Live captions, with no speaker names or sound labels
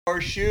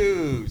Wars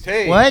shoes.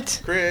 Hey, what?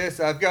 Chris,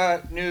 I've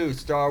got new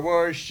Star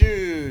Wars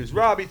shoes.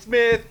 Robbie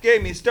Smith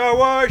gave me Star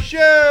Wars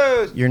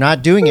shoes. You're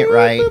not doing it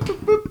right.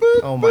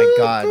 Oh my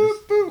God.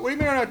 What do you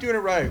mean I'm not doing it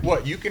right?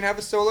 What, you can have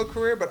a solo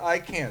career, but I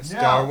can't?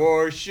 Star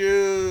Wars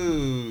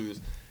shoes.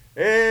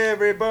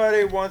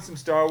 Everybody wants some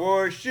Star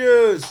Wars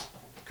shoes.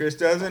 Chris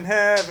doesn't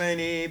have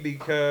any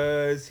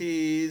because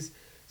he's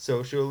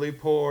socially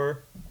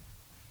poor.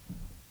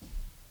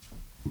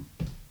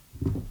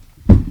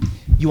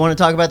 You want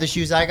to talk about the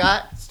shoes I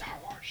got? Star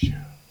Wars shoes.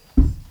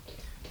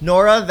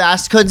 Nora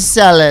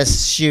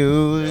Vasconcellos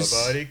shoes.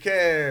 Nobody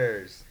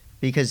cares.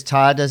 Because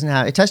Todd doesn't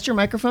have it. Test your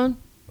microphone.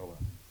 Hold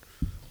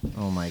on.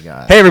 Oh my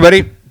God. Hey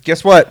everybody,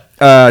 guess what?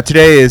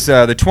 Today is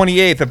the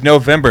 28th of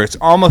November. It's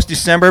almost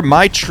December.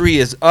 My tree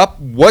is up.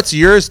 What's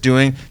yours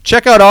doing?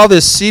 Check out all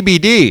this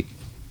CBD.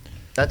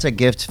 That's a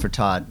gift for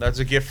Todd. That's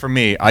a gift for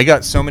me. I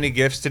got so many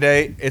gifts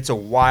today. It's a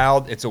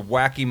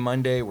wacky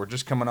Monday. We're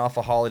just coming off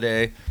a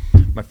holiday.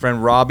 My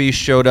friend Robbie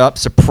showed up,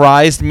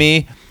 surprised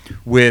me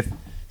with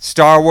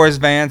Star Wars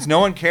Vans. No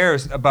one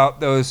cares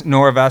about those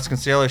Nora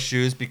Vasconcellos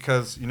shoes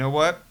because, you know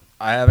what?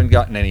 I haven't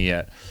gotten any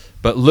yet.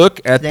 But look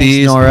at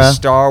these Nora.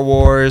 Star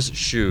Wars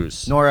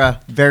shoes.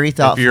 Nora, very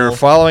thoughtful. If you're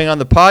following on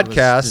the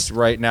podcast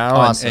right now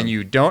awesome. and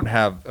you don't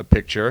have a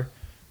picture,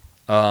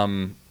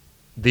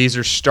 these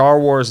are Star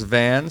Wars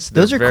Vans.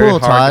 Those are very cool,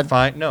 hard Todd. To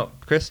find. No,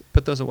 Chris,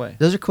 put those away.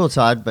 Those are cool,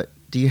 Todd, but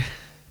do you...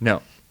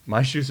 No,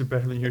 my shoes are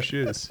better than your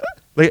shoes.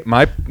 Look,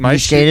 my you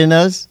skate in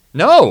those?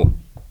 No.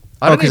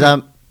 I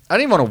didn't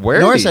even want to wear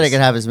Nora these. said I could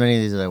have as many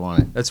of these as I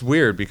wanted. That's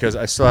weird because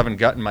I still haven't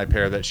gotten my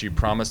pair that she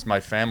promised my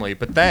family.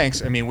 But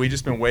thanks. I mean, we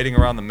just been waiting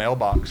around the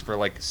mailbox for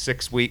like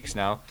 6 weeks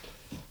now.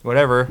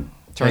 Whatever.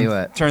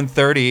 Turn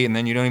 30 and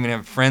then you don't even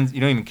have friends. You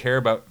don't even care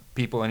about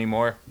people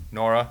anymore.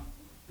 Nora.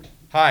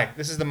 Hi,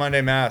 this is the Monday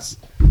M.A.S.S.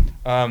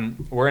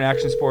 We're an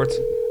action sports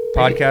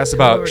podcast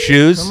about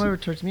shoes. Come over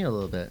towards me a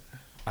little bit.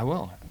 I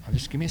will.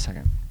 Just give me a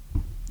second.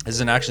 This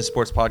is an action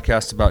sports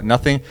podcast about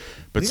nothing,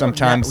 but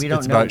sometimes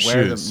it's about shoes. We don't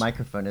know where the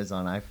microphone is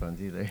on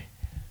iPhones either.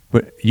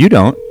 But you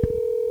don't.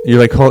 You're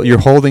like you're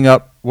holding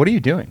up. What are you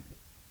doing?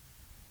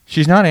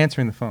 She's not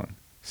answering the phone.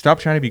 Stop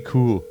trying to be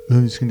cool.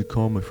 I'm just going to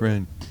call my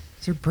friend.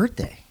 It's her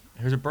birthday.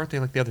 It was her birthday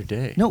like the other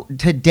day. No,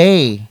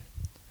 today.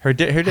 Her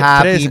day.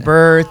 Happy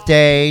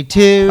birthday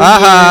to you.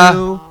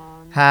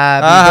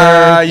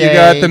 Happy birthday. You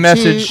got the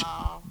message.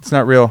 It's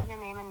not real. Your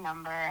name and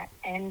number,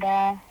 and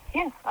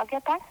yes, I'll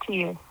get back to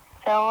you.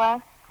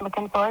 So,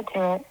 looking forward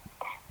to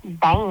it.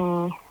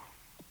 Bye.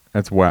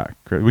 That's whack.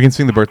 We can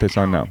sing the birthday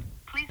song now.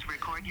 Please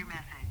record your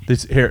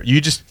message. Here,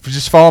 you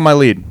just follow my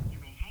lead.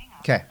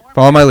 Okay.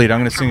 Follow my lead. I'm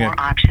going to sing it.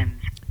 Options.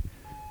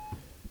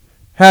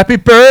 Happy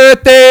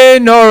birthday,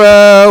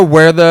 Nora.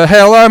 Where the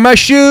hell are my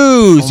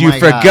shoes? Oh You my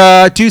forgot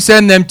God. to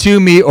send them to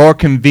me or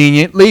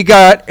conveniently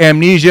got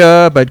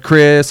amnesia. But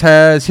Chris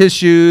has his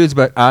shoes,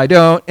 but I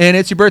don't. And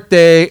it's your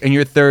birthday and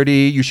you're 30.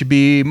 You should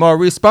be more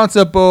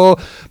responsible.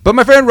 But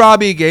my friend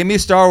Robbie gave me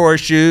Star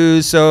Wars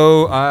shoes,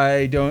 so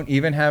I don't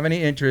even have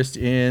any interest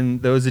in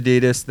those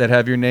Adidas that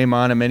have your name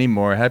on them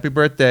anymore. Happy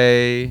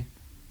birthday.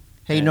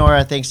 Hey,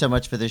 Nora, thanks so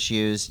much for the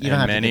shoes. You don't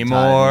have many to get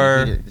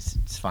Todd. more.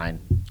 It's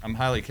fine. I'm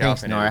highly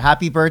Thanks, caffeinated. Nora.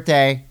 Happy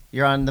birthday.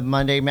 You're on the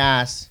Monday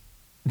Mass.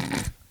 All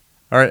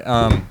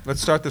right,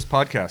 let's start this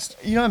podcast.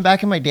 You know, I'm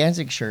back in my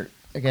Danzig shirt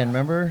again.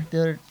 Remember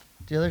the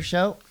other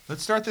show?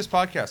 Let's start this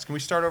podcast. Can we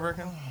start over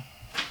again?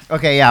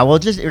 Okay, yeah. We're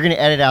gonna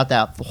edit out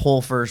that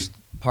whole first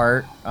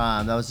part.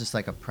 That was just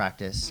like a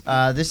practice.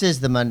 This is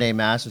the Monday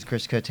Mass with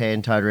Chris Coté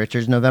and Todd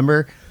Richards,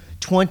 November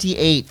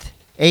 28th,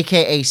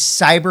 aka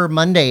Cyber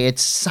Monday.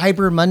 It's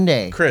Cyber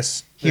Monday.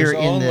 Chris, here there's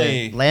in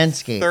only the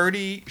landscape.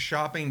 30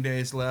 shopping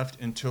days left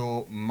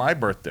until my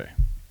birthday.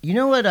 You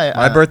know what?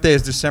 My birthday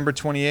is December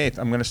 28th.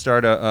 I'm going to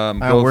start a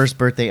my worst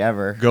birthday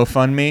ever.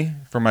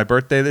 GoFundMe for my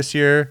birthday this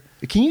year.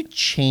 Can you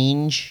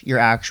change your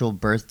actual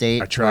birth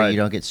date I tried. so you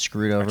don't get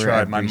screwed over? I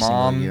tried. Every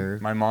single year?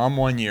 My mom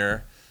one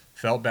year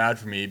felt bad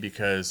for me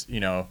because,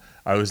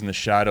 I was in the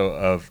shadow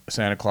of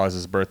Santa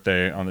Claus's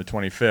birthday on the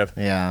 25th.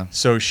 Yeah.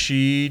 So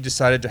she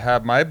decided to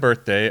have my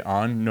birthday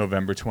on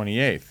November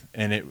 28th.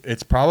 And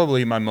it's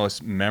probably my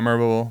most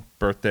memorable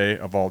birthday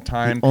of all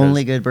time. The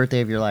only good birthday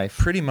of your life.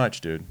 Pretty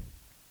much, dude.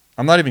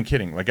 I'm not even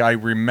kidding. Like, I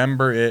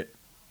remember it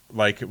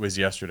like it was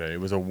yesterday. It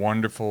was a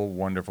wonderful,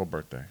 wonderful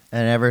birthday.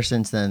 And ever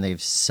since then,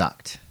 they've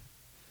sucked.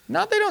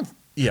 No, they don't.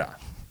 Yeah.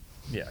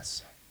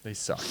 Yes. They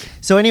suck.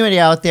 So anybody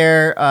out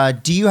there,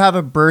 do you have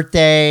a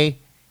birthday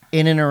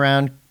in and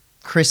around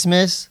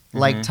Christmas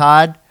like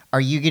Todd?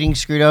 Are you getting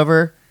screwed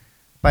over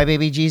by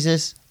baby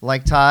Jesus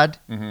like Todd?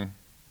 Mm-hmm.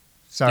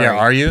 Sorry. Yeah,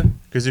 are you?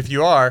 Because if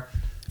you are,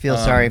 feel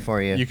sorry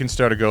for you. You can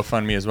start a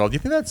GoFundMe as well. Do you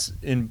think that's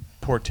in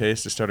poor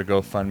taste to start a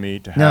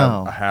GoFundMe to have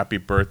No. a happy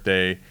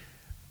birthday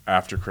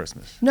after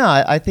Christmas? No,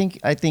 I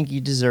think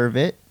you deserve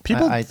it.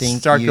 People I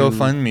think start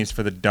GoFundMes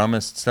for the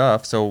dumbest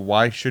stuff, so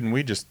why shouldn't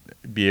we just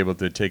be able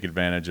to take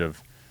advantage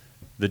of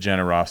the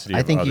generosity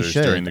of think you others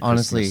should. during the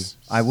Honestly,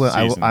 Christmas I will.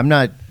 season? I'm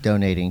not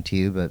donating to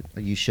you, but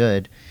you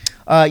should.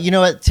 You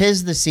know what?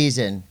 'Tis the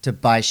season to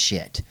buy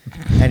shit,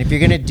 and if you're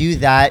gonna do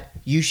that,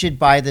 you should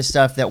buy the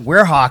stuff that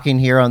we're hawking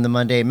here on the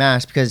Monday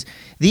Mass, because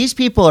these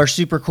people are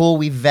super cool.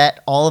 We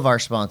vet all of our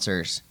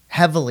sponsors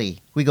heavily.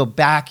 We go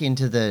back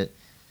into the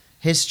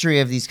history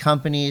of these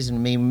companies,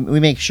 and we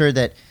make sure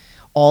that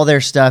all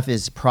their stuff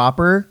is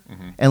proper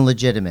and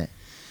legitimate,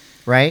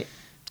 right?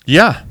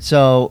 Yeah.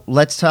 So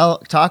let's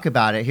talk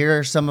about it. Here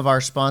are some of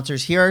our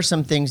sponsors. Here are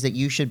some things that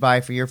you should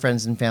buy for your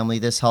friends and family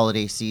this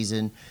holiday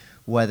season.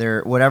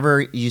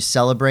 Whatever you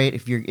celebrate,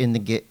 if you're in the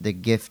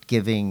gift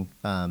giving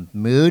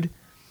mood,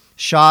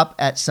 shop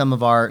at some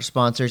of our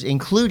sponsors,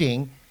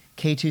 including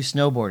K2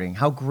 Snowboarding.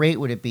 How great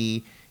would it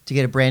be to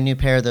get a brand new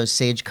pair of those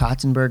Sage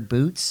Kotzenberg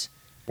boots?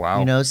 Wow.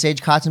 You know,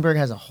 Sage Kotzenberg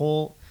has a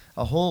whole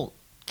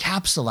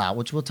capsule out,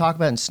 which we'll talk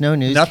about in Snow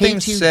News. Nothing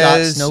K2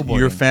 says Snowboarding.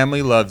 your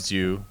family loves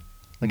you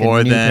Like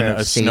more new than pair a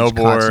of Sage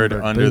snowboard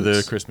Kotzenberg under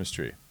boots. the Christmas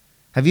tree.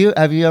 Have you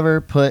ever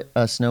put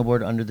a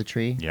snowboard under the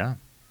tree? Yeah.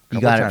 You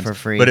Couple got times. it for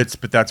free.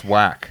 But that's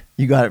whack.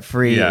 You got it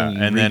free. Yeah, and,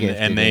 you and then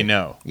re-gifted they it.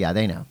 know. Yeah,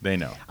 they know. They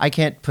know. I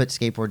can't put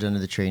skateboards under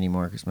the tree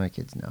anymore because my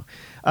kids know.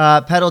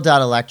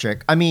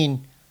 Pedal.electric. I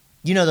mean,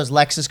 you know those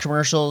Lexus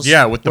commercials?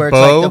 Yeah, with the where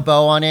bow. it's like the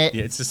bow on it.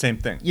 Yeah, it's the same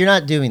thing. You're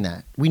not doing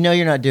that. We know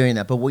you're not doing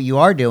that. But what you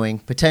are doing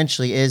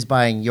potentially is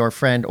buying your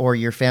friend or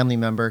your family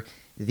member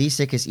the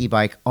sickest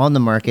e-bike on the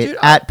market Dude,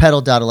 at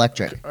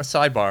Pedal.electric. A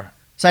sidebar.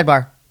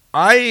 Sidebar.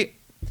 I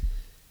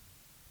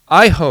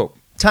hope.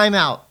 Time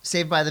out.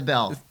 Saved by the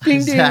bell.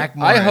 Ding, ding. Zach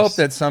Morris. I hope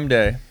that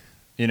someday,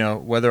 you know,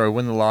 whether I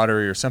win the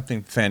lottery or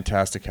something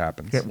fantastic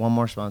happens, Get one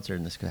more sponsor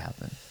and this could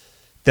happen.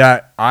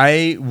 that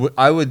I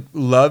would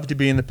love to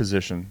be in the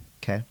position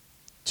Okay.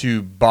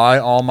 to buy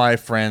all my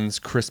friends'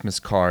 Christmas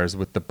cars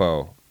with the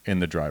bow in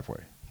the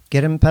driveway.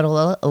 Get him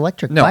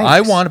Pedal.electric No, bikes.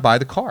 I want to buy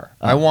the car.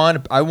 Oh.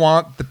 I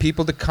want the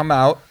people to come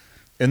out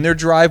in their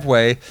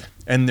driveway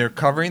and they're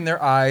covering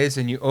their eyes,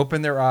 and you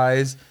open their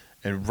eyes,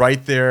 and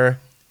right there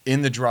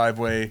in the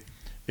driveway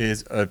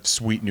is a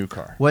sweet new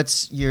car.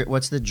 What's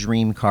the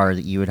dream car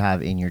that you would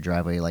have in your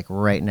driveway, like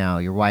right now?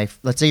 Your wife,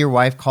 let's say your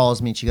wife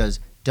calls me and she goes,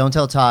 "Don't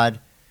tell Todd,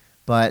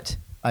 but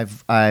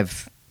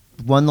I've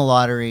won the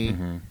lottery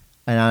and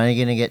I'm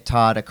gonna get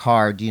Todd a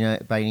car. Do you know,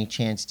 by any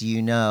chance, do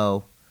you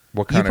know?"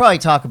 What You kind probably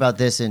talk about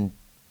this in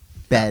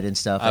bed and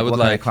stuff. I Like would what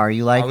like kind of car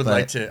you like. I would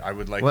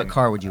but like What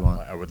car would you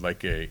want? I would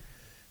like a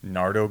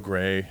Nardo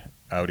gray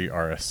Audi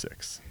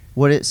RS6.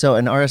 So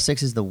an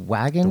RS6 is the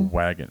wagon. The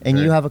wagon. And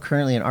Very- you have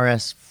currently an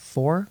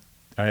RS4,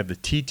 I have the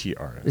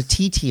TTRS. the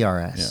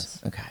TTRS. Yes.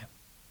 Okay.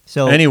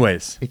 So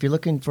Anyways, if you're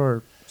looking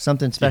for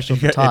something special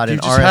if you for Todd, if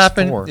an you just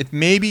RS4. if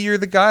maybe you're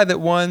the guy that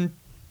won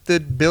the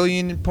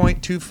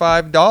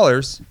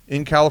 $1.25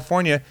 in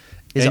California,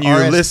 Is and it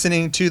you're RS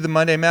listening to the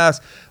Monday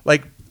Mass,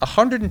 like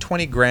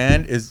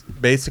 $120,000 is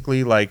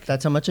basically like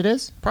That's how much it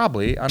is?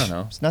 probably, I don't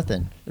know, It's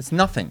nothing. it's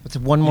nothing. It's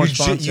one more you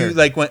sponsor. You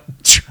like went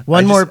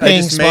One more I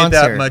paying just made that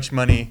sponsor. much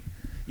money.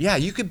 Yeah,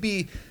 you could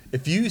be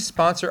if you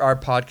sponsor our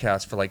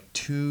podcast for like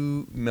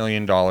 $2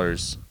 million.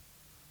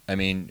 I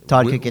mean,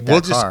 Todd could get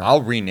that car.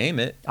 I'll rename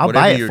it. I'll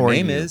Whatever buy it your for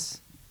name you.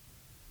 is.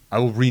 I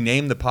will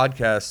rename the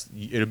podcast.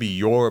 It'll be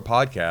your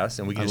podcast,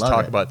 and we can I just love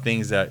talk it. about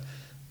things that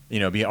be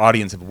an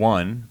audience of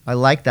one. I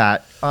like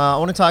that. I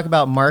want to talk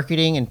about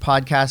marketing and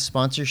podcast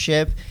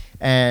sponsorship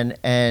and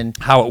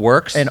How it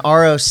works. and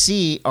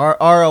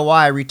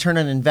ROI, return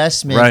on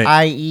investment, Right.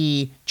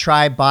 i.e.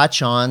 try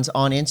Bachan's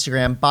on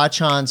Instagram,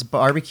 Bachan's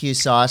barbecue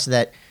sauce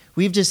that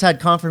we've just had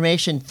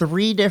confirmation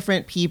 3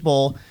 different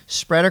people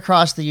spread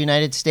across the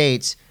United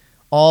States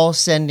all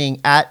sending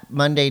at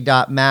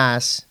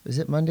monday.mass. Is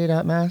it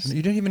monday.mass?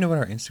 You don't even know what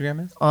our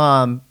Instagram is.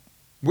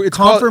 It's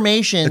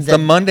Confirmation It's that the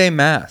Monday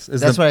Mass.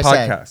 Is That's the what I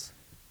said. podcast.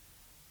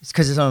 it's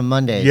because it's on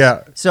Mondays.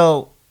 Yeah.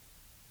 So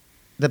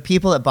the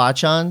people at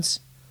Bachan's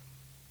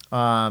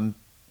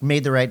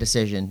made the right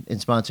decision in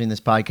sponsoring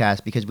this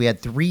podcast because we had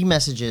 3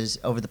 messages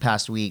over the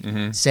past week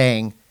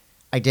saying,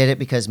 "I did it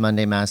because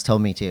Monday Mass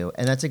told me to,"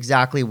 and that's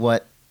exactly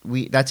what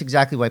that's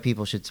exactly why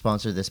people should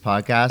sponsor this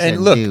podcast And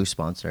and look- do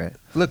sponsor it,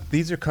 Look,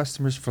 these are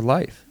customers for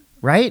life.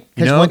 right?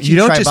 You 'Cause know, once you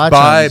don't try just buy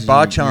Bachan's, you're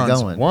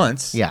Bachan's going.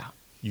 once. Yeah,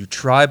 You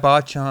try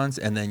Bachan's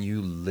and then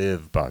you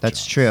live Bachan's.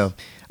 that's true.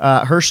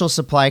 Herschel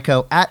Supply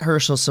Co. at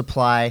Herschel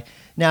Supply.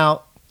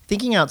 Now,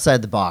 thinking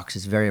outside the box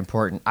is very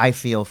important, I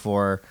feel,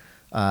 for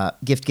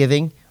gift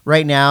giving.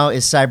 Right now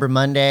is Cyber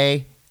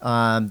Monday.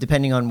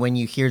 Depending on when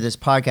you hear this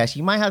podcast,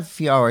 you might have a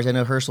few hours. I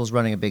know Herschel's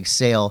running a big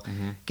sale.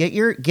 Get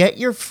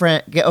your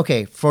friend.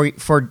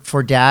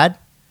 For Dad,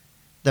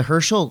 the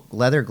Herschel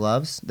leather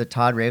gloves that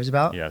Todd raves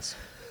about. Yes.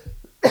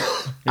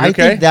 I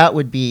think that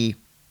would be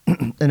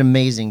an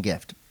amazing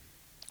gift.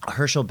 A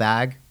Herschel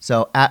bag.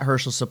 So at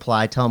Herschel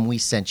Supply, tell them we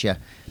sent you.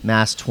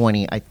 Mass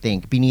 20, I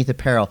think. Beneath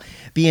Apparel.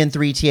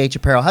 BN3TH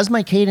Apparel. How's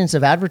my cadence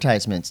of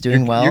advertisements?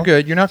 Doing well? You're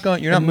good. You're not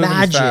moving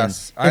as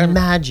fast.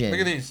 Imagine. Look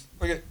at these.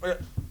 Look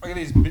at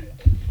these. Look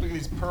at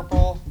these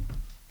purple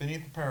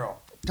Beneath Apparel.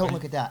 Don't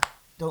look at that.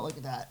 Don't look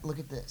at that. Look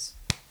at this.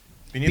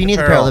 Beneath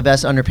Apparel, the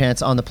best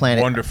underpants on the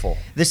planet. Wonderful.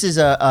 This is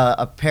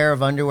a pair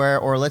of underwear,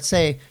 or let's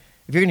say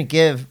if you're going to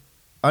give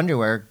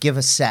underwear, give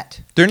a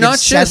set. They're Give not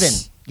seven.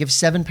 just- Give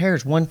 7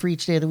 pairs, 1 for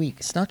each day of the week.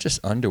 It's not just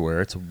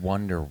underwear. It's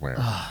wonderwear.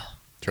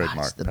 Trademark.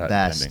 That's the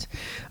best.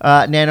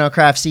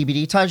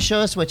 NanocraftCBD. Todd, show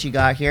us what you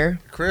got here.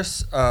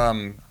 Chris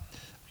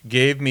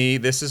gave me,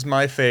 this is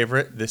my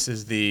favorite. This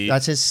is the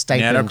That's his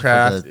stipend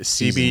Nanocraft for the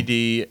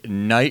CBD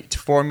night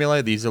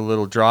formula. These are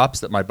little drops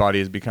that my body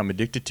has become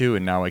addicted to,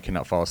 and now I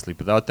cannot fall asleep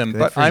without them. Good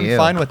but for I'm you.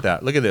 fine with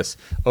that. Look at this.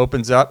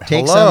 Opens up.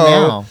 Take Hello. some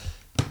now.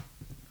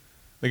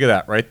 Look at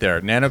that right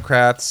there.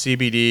 Nanocraft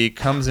CBD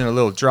comes in a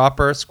little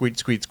dropper. Squeak,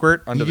 squeak,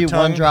 squirt under the You do tongue.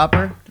 one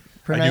dropper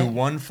per I night? do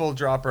one full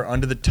dropper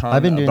under the tongue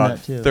I've been doing about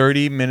that too.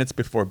 30 minutes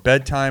before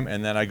bedtime,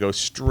 and then I go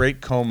straight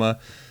coma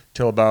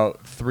till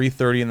about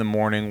 3:30 in the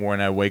morning when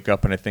I wake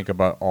up and I think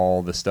about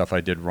all the stuff I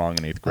did wrong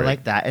in 8th grade. I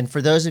like that. And for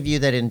those of you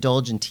that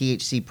indulge in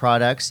THC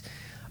products,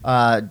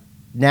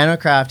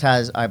 Nanocraft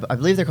has, I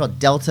believe they're called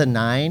Delta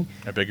 9.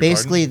 I beg your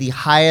Basically, the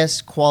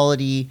highest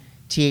quality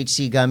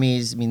THC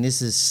gummies. I mean,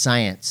 this is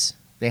science.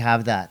 They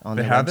have that on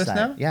They their have website. this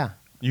now? Yeah.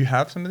 You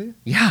have some of these?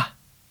 Yeah.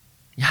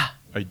 Yeah.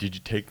 Did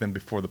you take them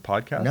before the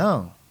podcast?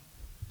 No.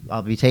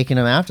 I'll be taking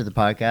them after the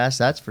podcast.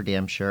 That's for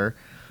damn sure.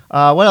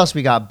 What else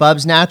we got?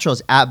 Bubs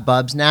Naturals at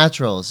Bubs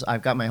Naturals.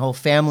 I've got my whole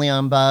family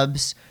on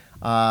Bubs.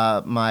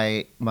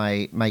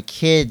 My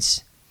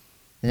kids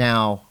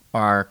now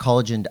are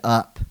collagened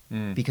up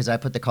because I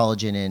put the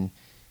collagen in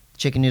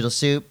chicken noodle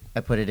soup. I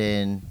put it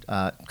in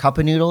cup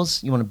of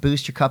noodles. You want to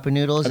boost your cup of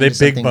noodles? Are they into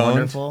big something boned?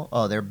 wonderful.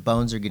 Oh, their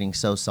bones are getting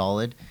so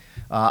solid.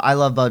 I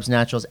love Bubs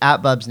Naturals at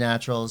Bubs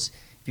Naturals.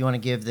 If you want to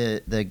give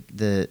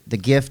the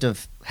gift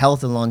of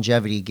health and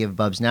longevity, give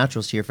Bubs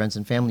Naturals to your friends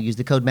and family. Use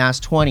the code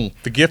MASS20.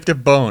 The gift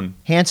of bone.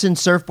 Hansen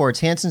Surfboards.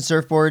 Hansen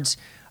Surfboards,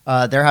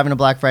 they're having a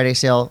Black Friday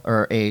sale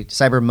or a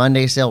Cyber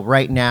Monday sale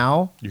right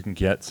now. You can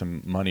get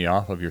some money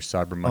off of your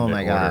Cyber Monday Oh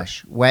my order.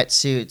 gosh.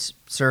 Wetsuits,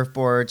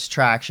 surfboards,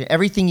 traction,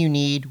 everything you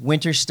need.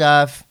 Winter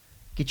stuff.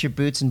 Get your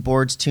boots and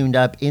boards tuned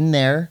up in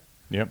there,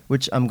 Yep.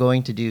 which I'm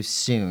going to do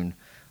soon.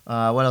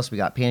 What else we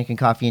got? Pannikin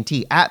Coffee and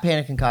Tea. At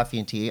Pannikin Coffee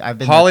and Tea. I've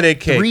been Holiday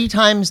there cake. 3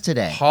 times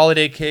today.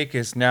 Holiday cake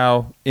is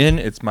now in.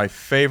 It's my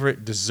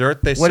favorite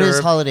dessert they serve. What is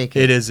holiday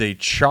cake? It is a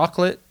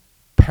chocolate,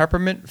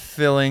 peppermint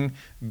filling,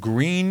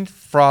 green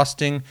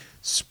frosting,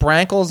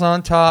 sprinkles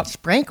on top.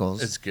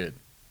 Sprinkles. It's good.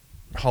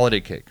 Holiday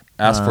cake.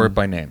 Ask for it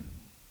by name.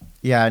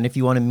 Yeah, and if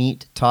you want to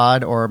meet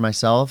Todd or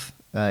myself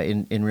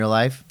in real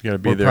life, You gotta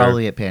be we're there.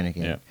 probably at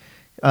Pannikin.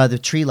 Yeah. The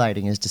tree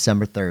lighting is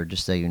December 3rd,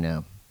 just so you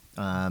know.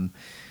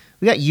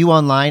 We got you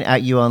online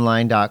at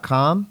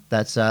youonline.com.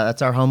 That's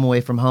our home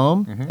away from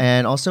home. Mm-hmm.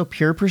 And also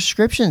Pure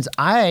Prescriptions.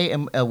 I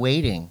am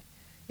awaiting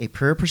a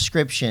Pure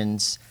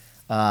Prescriptions,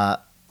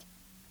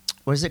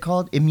 what is it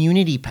called?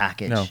 Immunity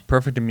package. No,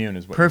 Perfect Immune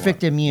is what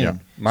Perfect you want. Immune.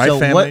 Yeah. My so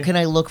family, what can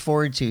I look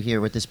forward to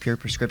here with this Pure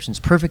Prescriptions?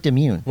 Perfect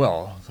Immune.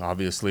 Well,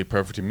 obviously,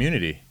 perfect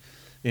immunity.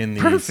 In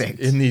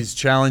these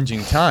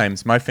challenging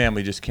times, my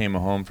family just came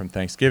home from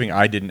Thanksgiving.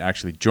 I didn't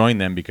actually join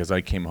them because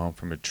I came home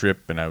from a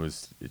trip, and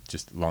it's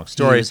just a long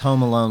story. He was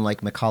home alone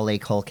like Macaulay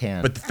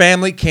Culkin. But the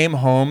family came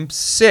home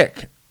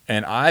sick,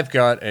 and I've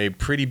got a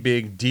pretty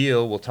big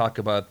deal. We'll talk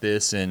about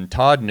this in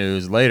Todd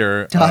News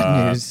later.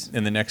 Todd News.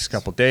 In the next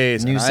couple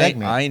days. New And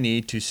segment. I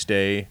need to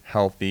stay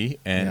healthy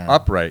and Yeah.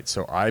 upright,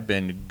 so I've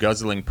been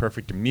guzzling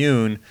Perfect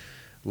Immune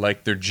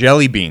like they're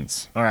jelly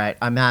beans. All right,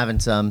 I'm having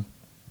some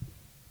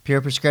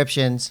Pure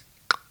Prescriptions.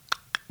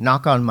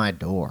 Knock on my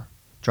door.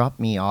 Drop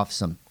me off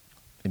some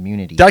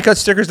immunity.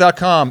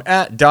 DiecutStickers.com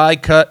at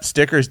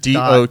DiecutStickers,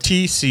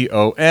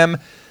 DOTCOM.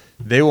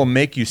 They will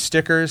make you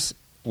stickers,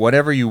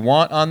 whatever you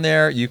want on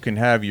there. You can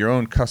have your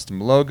own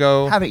custom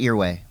logo. Have it your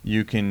way.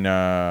 You can,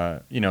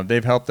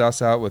 they've helped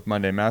us out with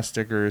Monday M.A.S.S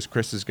stickers.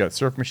 Chris has got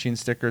Surf Machine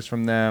stickers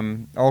from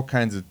them. All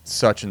kinds of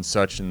such,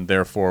 and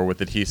therefore with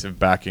adhesive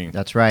backing.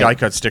 That's right.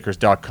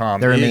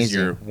 DiecutStickers.com They're is amazing.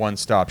 your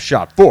one-stop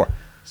shop for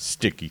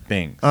sticky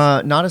things.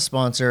 Not a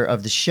sponsor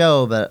of the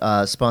show, but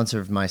a sponsor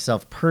of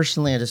myself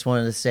personally. I just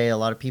wanted to say a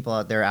lot of people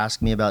out there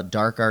ask me about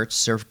Dark Arts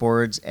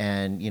surfboards,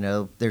 and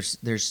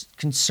there's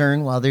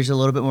concern. While there's a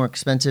little bit more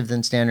expensive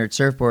than standard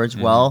surfboards,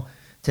 well,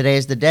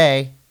 today's the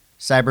day.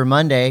 Cyber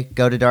Monday.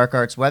 Go to Dark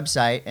Arts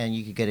website, and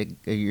you could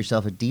get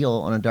yourself a deal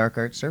on a Dark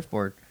Arts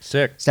surfboard.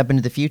 Sick. Step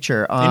into the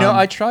future.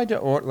 I tried to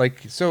order,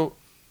 so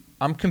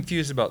I'm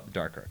confused about the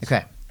Dark Arts.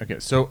 Okay,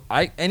 so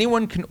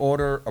anyone can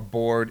order a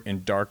board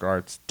in Dark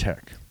Arts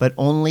Tech. But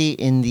only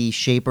in the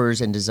shapers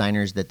and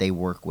designers that they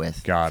work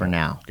with Got it.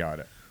 now. Got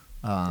it.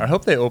 I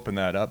hope they open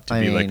that up to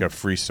be like a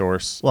free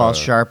source. Well,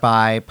 Sharp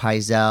Eye,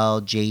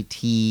 Paizel,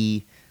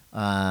 JT,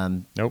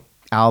 Nope.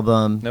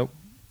 Album. Nope.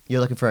 You're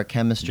looking for a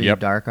chemistry Yep. of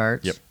Dark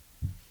Arts? Yep.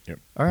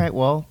 All right,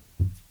 well,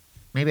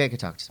 maybe I could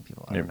talk to some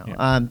people. I don't Yep, know.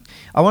 yeah.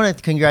 I want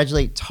to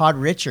congratulate Todd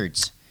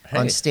Richards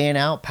on Hey. staying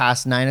out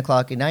past 9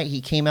 o'clock at night. He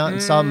came out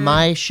and saw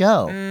my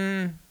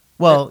show.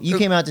 Well, you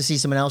came out to see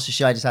someone else's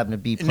show. I just happened to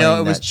be playing No,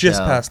 it was that just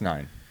show. past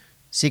 9.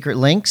 Secret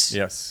Links.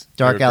 Yes.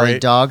 Dark They were Alley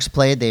great. Dogs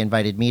played. They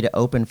invited me to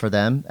open for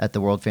them at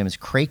the world famous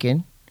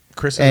Kraken.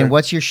 Chris has And a-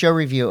 what's your show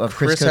review of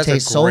Chris has a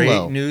Coté's solo?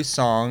 great new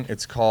song.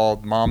 It's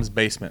called Mom's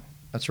Basement.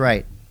 That's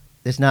right.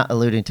 It's not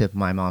alluding to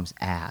my mom's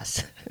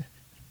ass.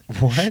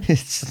 What?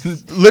 It's-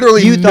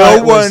 Literally, You thought no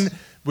it was- one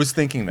was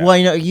thinking that. well,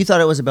 you thought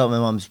it was about my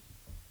mom's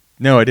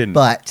No, I didn't.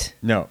 butt.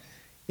 No.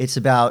 It's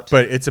about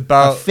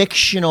a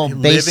fictional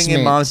living basement.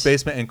 in mom's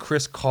basement, and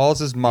Chris calls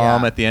his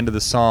mom at the end of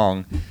the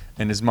song,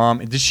 and his mom,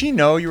 did she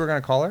know you were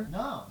going to call her?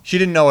 No. She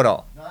didn't know at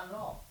all. Not at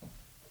all.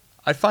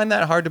 I find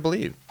that hard to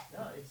believe.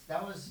 No,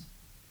 that was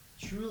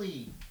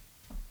truly.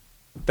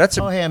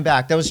 I'm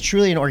back. That was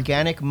truly an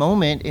organic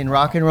moment in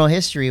rock and roll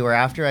history where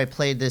after I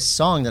played this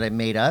song that I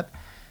made up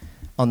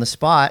on the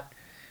spot,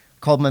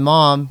 called my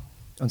mom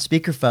on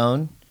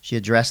speakerphone. She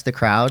addressed the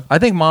crowd. I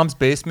think mom's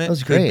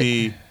basement could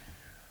be.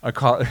 I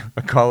call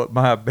it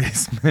my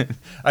basement.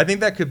 I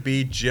think that could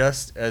be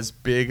just as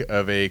big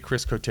of a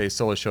Chris Coté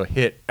solo show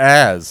hit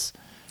as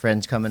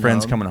Friends Coming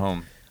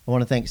Home. I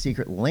want to thank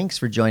Secret Links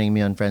for joining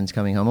me on Friends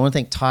Coming Home. I want to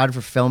thank Todd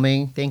for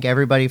filming. Thank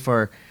everybody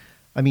for,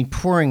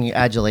 pouring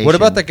adulation. What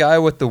about the guy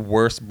with the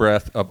worst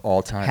breath of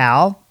all time?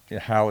 Hal? Yeah,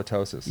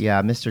 halitosis.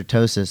 Yeah, Mr.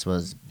 Tosis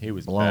was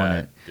blowing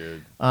bad, it.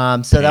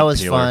 Dude. So that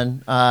was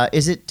fun.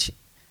 Is it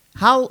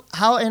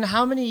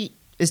how many?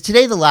 Is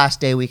today the last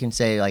day we can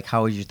say, like,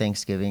 how was your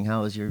Thanksgiving?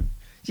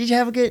 Did you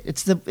have a good?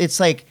 It's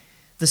like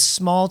the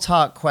small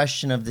talk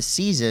question of the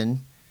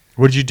season.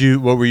 What did you do?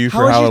 What were you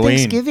for Halloween?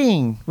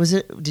 Halloween? How was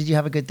your Thanksgiving? Did you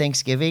have a good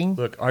Thanksgiving?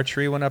 Look, our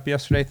tree went up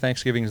yesterday.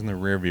 Thanksgiving's in the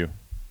rear view.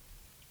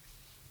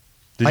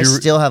 I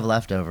still have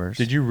leftovers.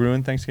 Did you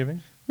ruin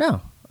Thanksgiving?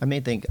 No, I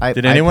made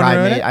Did anyone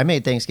ruin it? I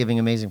made Thanksgiving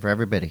amazing for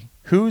everybody.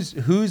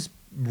 Who's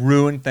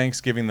ruined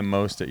Thanksgiving the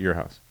most at your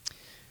house?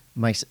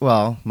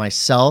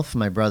 Myself,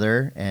 my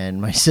brother, and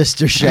my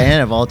sister Cheyenne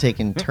have all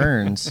taken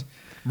turns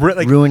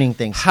ruining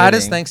Thanksgiving. How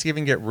does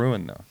Thanksgiving get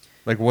ruined, though?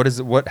 Like,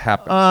 what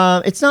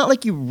happens? It's not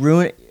like you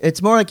ruin it.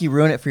 It's more like you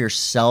ruin it for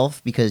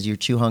yourself because you're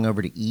too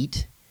hungover to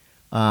eat.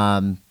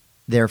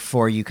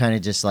 Therefore, you kind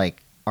of just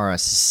like are a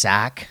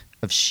sack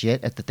of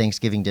shit at the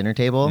Thanksgiving dinner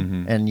table,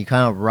 and you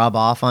kind of rub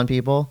off on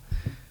people.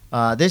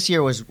 This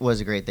year was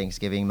a great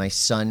Thanksgiving. My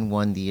son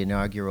won the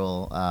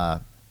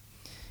inaugural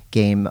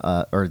game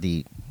or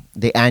the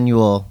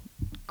annual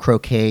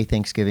croquet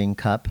Thanksgiving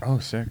Cup. Oh,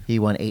 sick. He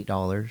won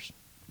 $8.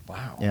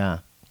 Wow. Yeah.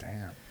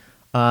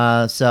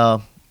 Damn.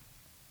 So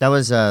that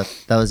was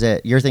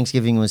it. Your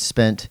Thanksgiving was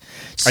spent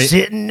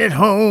sitting at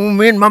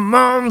home in my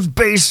mom's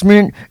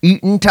basement,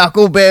 eating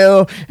Taco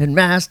Bell and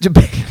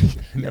masturbating.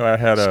 No, I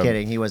had Just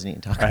kidding. He wasn't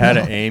eating Taco Bell. I had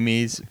an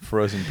Amy's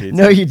frozen pizza.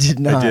 No, you did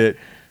not. I did.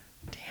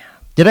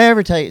 Did I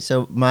ever tell you?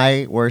 So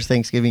my worst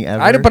Thanksgiving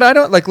ever. But I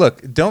don't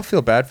look. Don't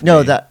feel bad for me.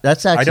 No,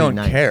 that's actually I don't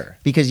nice. care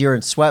because you're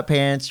in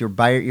sweatpants.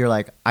 You're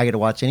like, I got to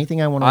watch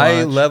anything I want to watch.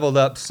 I leveled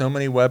up so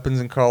many weapons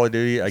in Call of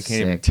Duty. I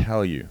can't even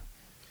tell you.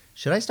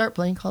 Should I start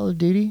playing Call of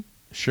Duty?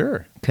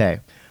 Sure.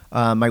 Okay.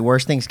 My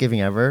worst Thanksgiving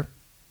ever.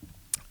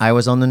 I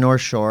was on the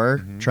North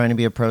Shore trying to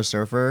be a pro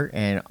surfer,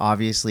 and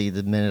obviously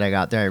the minute I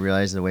got there, I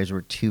realized the waves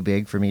were too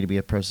big for me to be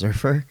a pro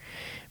surfer.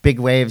 Big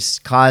waves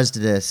caused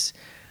this,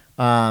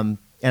 and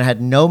I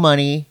had no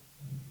money.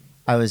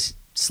 I was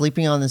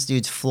sleeping on this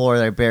dude's floor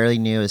that I barely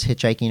knew. I was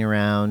hitchhiking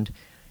around.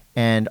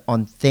 And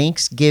on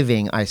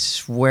Thanksgiving, I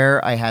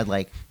swear I had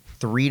like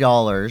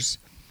 $3.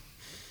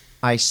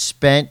 I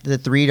spent the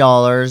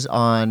 $3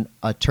 on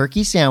a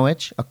turkey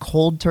sandwich, a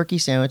cold turkey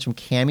sandwich from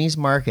Cammy's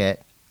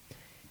Market.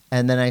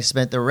 And then I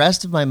spent the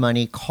rest of my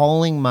money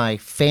calling my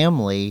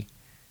family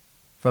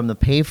from the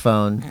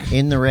payphone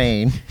in the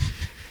rain,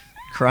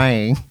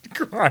 crying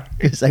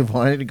because I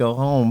wanted to go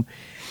home.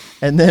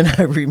 And then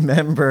I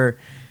remember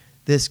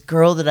this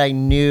girl that I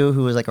knew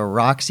who was like a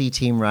Roxy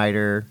team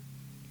rider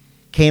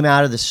came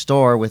out of the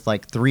store with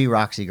like 3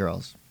 Roxy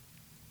girls.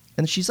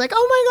 And she's like,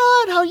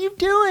 "Oh my God, how you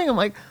doing?" I'm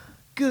like,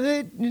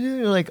 "Good."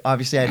 Like,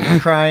 obviously I'd been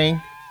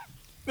crying.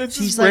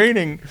 It's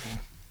raining.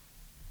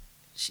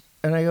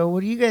 And I go,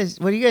 what are you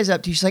guys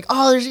up to? She's like,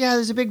 "Oh,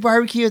 there's a big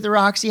barbecue at the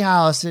Roxy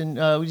house, and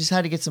we just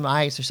had to get some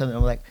ice or something."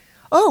 I'm like,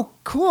 "Oh,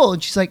 cool."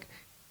 And she's like,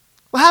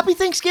 "Well, happy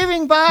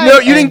Thanksgiving, bye." No,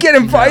 you didn't get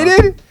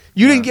invited? No.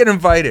 You didn't get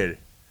invited?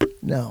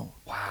 No.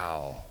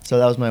 Wow. So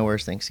that was my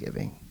worst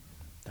Thanksgiving.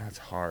 That's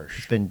harsh.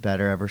 It's been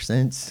better ever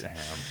since. Damn.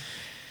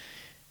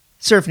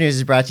 Surf News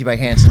is brought to you by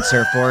Hansen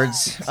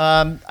Surfboards.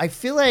 I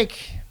feel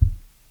like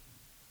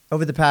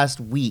over the past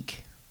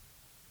week,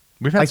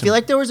 I feel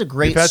like there was a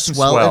great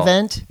swell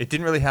event. It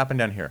didn't really happen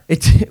down here.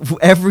 It's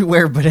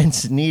everywhere but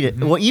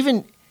Encinitas. Well,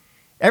 even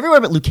everywhere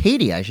but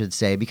Leucadia, I should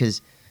say,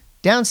 because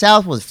down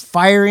south was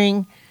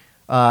firing.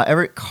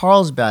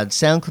 Carlsbad,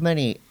 San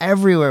Clemente,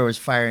 everywhere was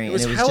firing. It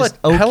was, and it hella, was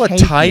just okay hella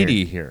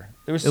tidy here.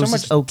 There was so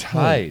much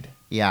tide.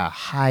 Yeah,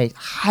 high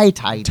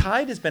tide.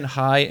 Tide has been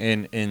high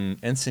in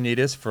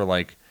Encinitas for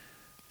like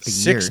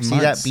 6 months. See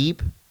that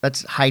beep?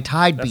 That's high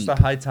tide beep. That's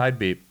the high tide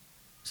beep.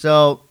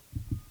 So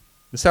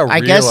that's how real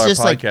I guess our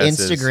just like podcast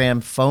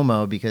Instagram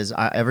FOMO because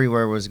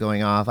everywhere was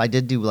going off. I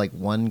did do like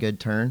one good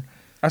turn.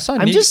 I saw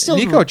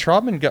Nico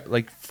Trotman got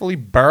like fully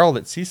barreled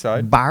at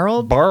Seaside.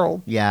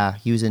 Barreled? Yeah,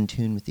 he was in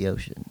tune with the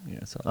ocean.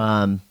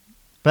 Yeah.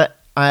 But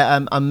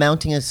I'm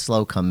mounting a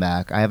slow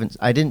comeback. I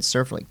didn't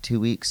surf for like 2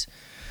 weeks,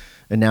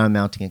 and now I'm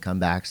mounting a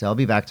comeback. So I'll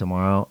be back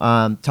tomorrow.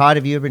 Todd,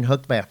 have you ever been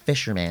hooked by a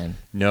fisherman?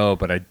 No,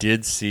 but I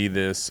did see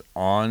this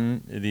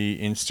on the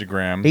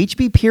Instagram.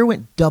 HB Pier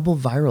went double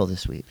viral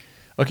this week.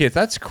 Okay, if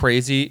that's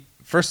crazy,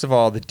 First of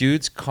all, the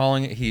dude's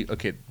calling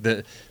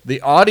it.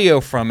 The audio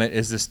from it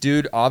is this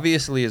dude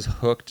obviously is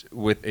hooked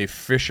with a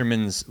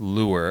fisherman's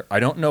lure.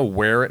 I don't know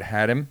where it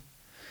had him,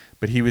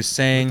 but he was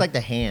saying It's like the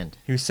hand.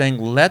 He was saying,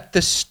 "Let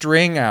the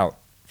string out."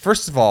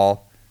 First of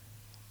all,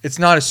 it's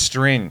not a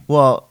string.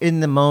 Well, in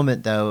the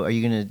moment though, are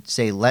you gonna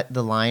say let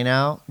the line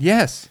out?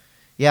 Yes.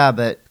 Yeah,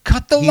 but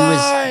Cut the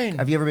line.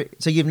 Have you ever?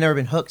 So you've never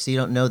been hooked, so you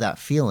don't know that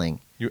feeling.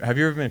 Have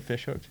you ever been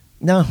fish hooked?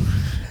 No.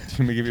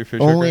 Can we give you a fish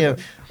only hook?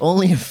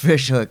 Only a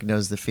fish hook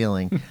knows the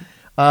feeling.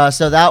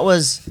 So that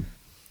was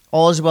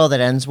all is well that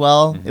ends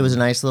well. Mm-hmm. It was a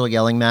nice little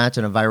yelling match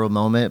and a viral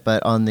moment.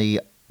 But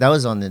that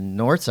was on the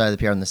north side of the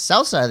pier. On the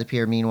south side of the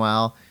pier,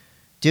 meanwhile,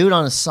 dude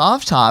on a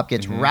soft top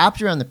gets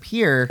wrapped around the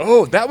pier.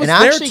 Oh, that was and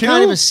there actually too?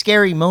 kind of a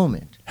scary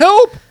moment.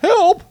 Help!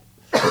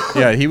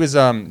 Yeah, he was.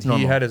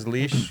 He had his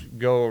leash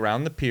go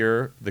around the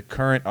pier. The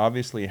current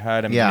obviously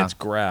had him in its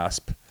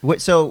grasp.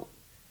 So,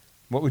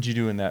 what would you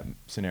do in that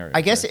scenario?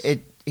 I guess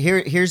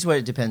here's what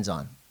it depends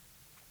on.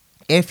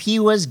 If he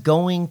was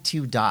going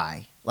to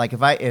die, like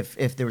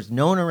if there was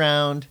no one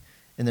around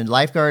and then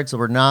lifeguards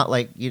were not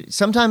like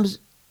sometimes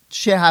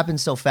shit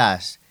happens so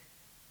fast.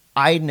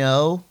 I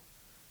know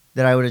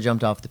that I would have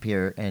jumped off the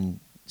pier and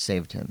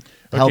saved him,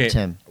 helped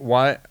him.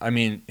 Why? I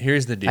mean,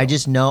 here's the deal. I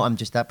just know I'm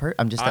just that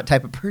that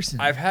type of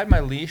person. I've had my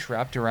leash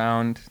wrapped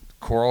around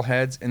coral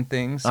heads and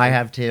things. I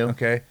have too.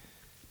 Okay.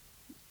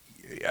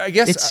 I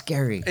guess it's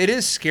scary. It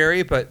is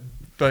scary, but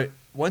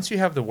once you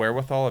have the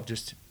wherewithal of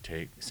just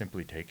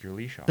simply take your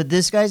leash off. But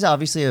this guy's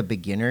obviously a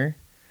beginner,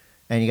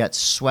 and he got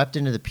swept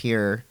into the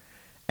pier,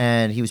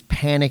 and he was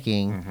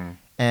panicking.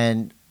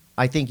 And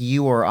I think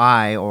you or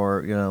I,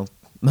 or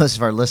most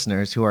of our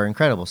listeners who are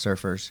incredible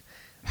surfers,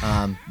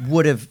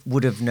 would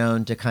have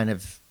known to kind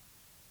of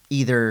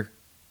either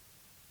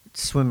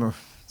swim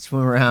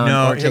around.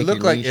 No, or take it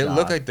looked your like leash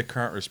off. the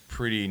current was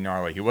pretty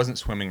gnarly. He wasn't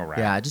swimming around.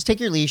 Yeah, just take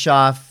your leash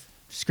off.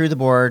 Screw the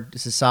board.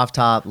 It's a soft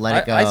top.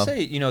 Let it go. I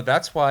say,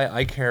 that's why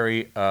I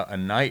carry a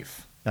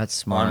knife. That's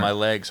smart. On my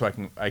leg, so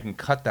I can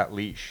cut that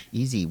leash.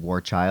 Easy,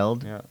 war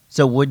child. Yeah.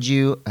 So would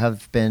you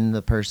have been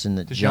the person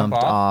that jumped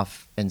jump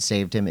off and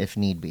saved him if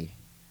need be?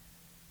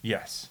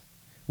 Yes.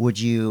 Would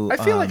you? I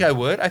feel like I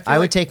would. I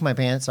would take my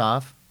pants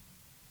off.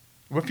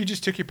 What if you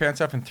just took your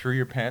pants off and threw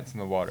your pants in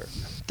the water?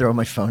 Throw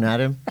my phone at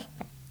him.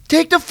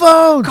 Take the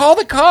phone. Call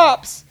the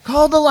cops.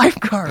 Call the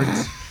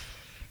lifeguards.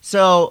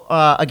 So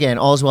again,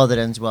 all's well that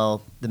ends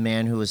well. The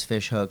man who was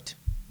fish hooked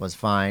was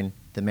fine.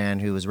 The man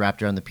who was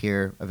wrapped around the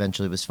pier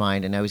eventually was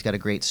fine, and now he's got a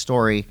great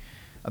story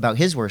about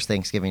his worst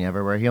Thanksgiving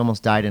ever, where he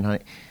almost died in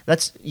Huntington.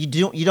 You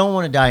don't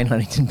want to die in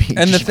Huntington Beach.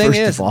 And the thing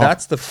is,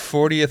 that's the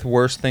 40th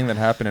worst thing that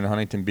happened in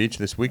Huntington Beach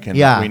this weekend.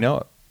 Yeah, we know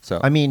it.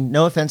 So I mean,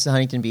 no offense to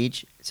Huntington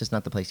Beach, it's just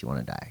not the place you want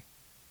to die.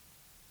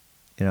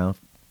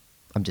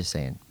 I'm just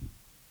saying.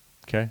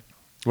 Okay.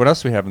 What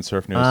else do we have in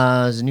surf news?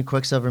 There's a new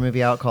Quicksilver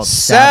movie out called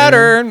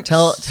Saturn.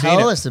 Tell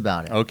us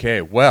about it.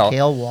 Okay. Well,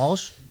 Cale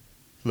Walsh.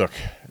 Look,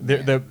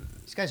 these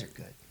guys are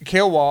good.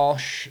 Cale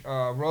Walsh,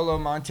 Rolo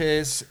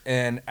Montes,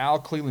 and Al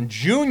Cleland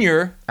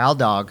Jr. Al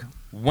Dog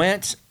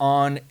went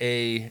on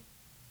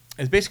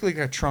it's basically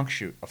like a trunk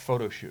shoot, a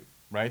photo shoot,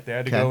 right? They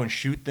had to go and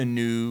shoot the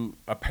new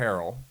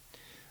apparel.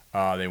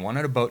 They went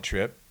on a boat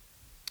trip.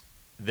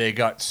 They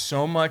got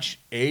so much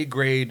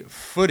A-grade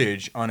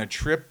footage on a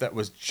trip that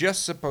was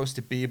just supposed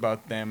to be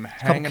about them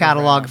hanging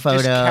catalog around,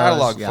 photos. just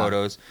catalog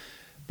photos.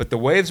 But the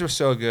waves were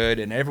so good,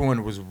 and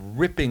everyone was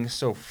ripping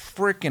so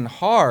freaking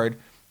hard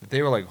that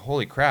they were like,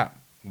 "Holy crap,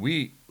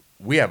 we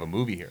have a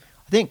movie here."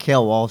 I think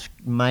Cale Walsh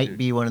might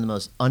be one of the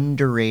most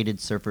underrated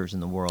surfers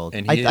in the world.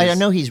 And I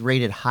know he's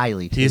rated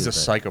highly, too. He's a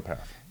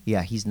psychopath.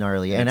 Yeah, he's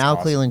gnarly. And Al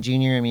Cleland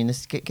Jr., I mean,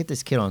 get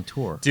this kid on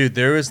tour. Dude,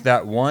 there was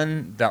that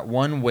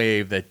one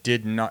wave that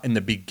did not, in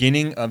the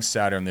beginning of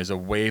Saturn, there's a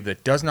wave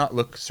that does not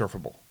look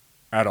surfable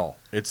at all.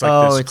 It's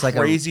like this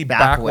crazy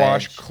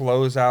backwash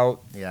closeout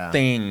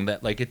thing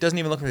that it doesn't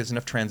even look like there's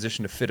enough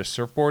transition to fit a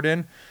surfboard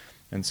in.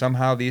 And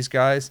somehow these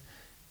guys,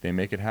 they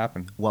make it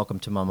happen. Welcome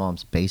to my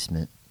mom's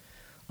basement.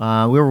 We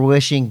were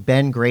wishing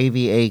Ben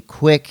Gravy a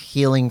quick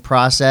healing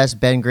process.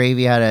 Ben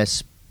Gravy had a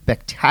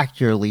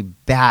spectacularly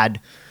bad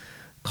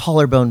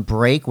collarbone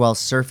break while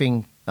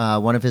surfing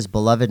one of his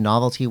beloved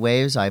novelty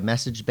waves. I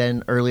messaged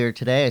Ben earlier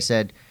today. I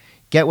said,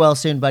 "Get well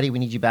soon, buddy. We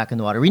need you back in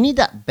the water." We need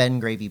that Ben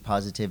Gravy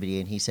positivity,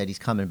 and he said he's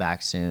coming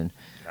back soon.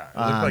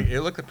 Yeah,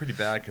 it looked pretty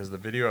bad because the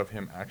video of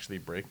him actually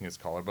breaking his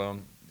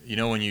collarbone,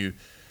 when you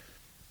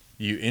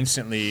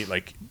instantly,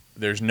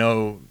 there's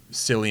no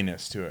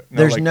silliness to it.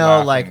 There's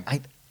no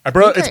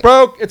It's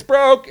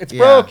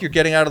broke. You're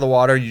getting out of the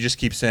water. You just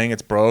keep saying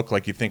it's broke.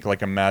 You think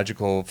a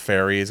magical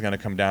fairy is going to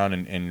come down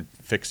and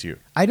fix you.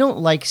 I don't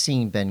like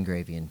seeing Ben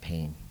Gravy in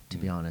pain, to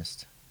be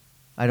honest.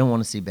 I don't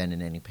want to see Ben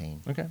in any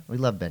pain. Okay. We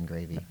love Ben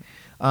Gravy.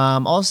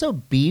 Also,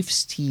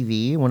 Beefs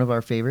TV, one of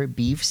our favorite,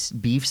 Beefs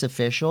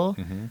Official.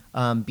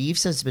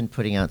 Beefs has been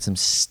putting out some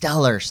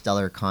stellar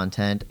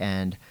content,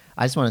 and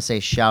I just want to say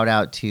shout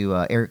out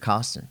to Eric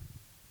Costin.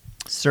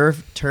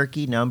 Surf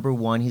Turkey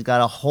 #1. He's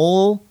got a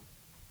whole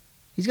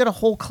He's got a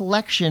whole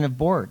collection of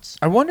boards.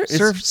 I wonder,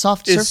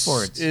 soft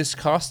surfboards. Is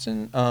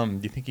Costin? Do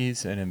you think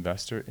he's an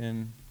investor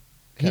in?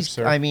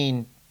 Surf? I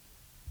mean,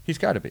 he's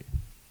got to be.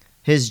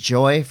 His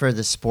joy for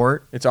the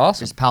sport, it's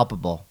awesome. Is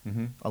palpable.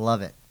 Mm-hmm. I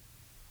love it.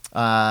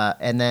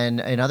 And then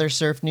in other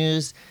surf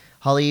news,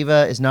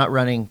 Haleiwa is not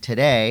running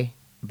today,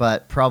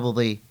 but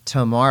probably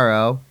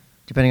tomorrow,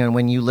 depending on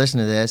when you listen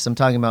to this. I'm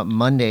talking about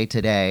Monday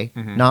today,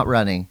 not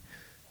running.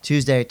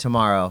 Tuesday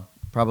tomorrow,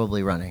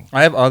 probably running.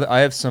 I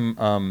have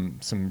some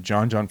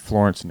John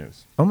Florence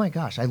news. Oh my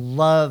gosh, I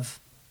love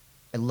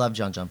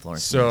John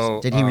Florence. So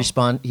news. Did he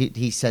respond?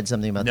 He said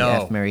something about the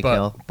F, Marry,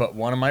 Kill. But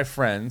one of my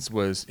friends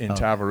was in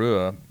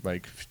Tavarua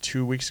like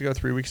 3 weeks ago.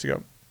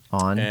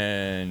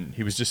 And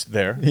he was just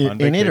there on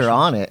vacation. In it or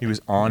on it? He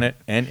was on it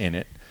and in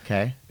it.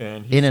 Okay.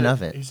 And and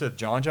of it. He said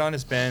John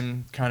has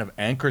been kind of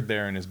anchored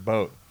there in his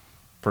boat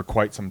for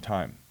quite some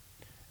time,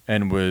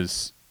 and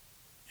is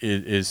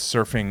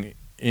surfing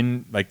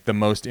in like the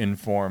most in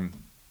form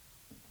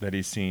that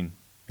he's seen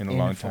in a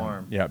long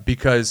time. Yeah,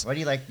 because what do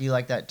you like? Do you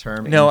like that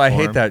term? No, I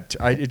hate that.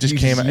 It just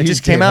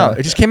came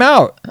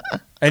out.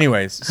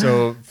 Anyways,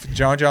 so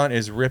John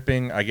is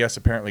ripping. I guess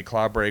apparently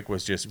Cloud Break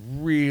was just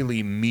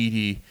really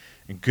meaty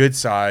and good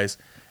size,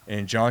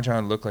 and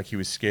John looked like he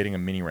was skating a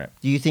mini ramp.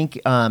 Do you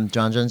think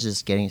John's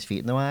just getting his feet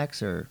in the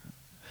wax, or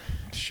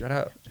shut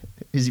up?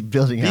 Is he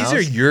building a house?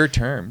 These are your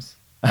terms.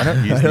 I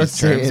don't use these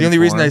terms. The only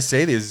reason I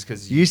say these is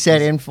because you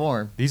said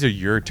inform. These are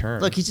your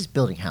terms. Look, he's just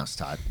building a house,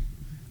 Todd.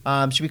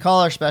 Should we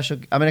call our special?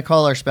 I'm going to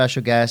call our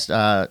special guest.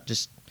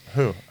 Just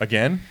who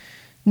again?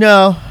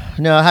 No.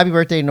 Happy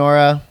birthday,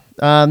 Nora.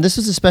 This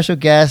was a special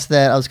guest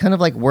that I was kind of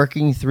like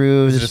working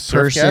through this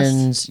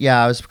person's.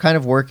 Yeah, I was kind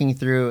of working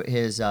through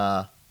his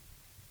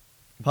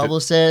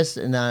publicist,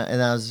 and that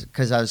was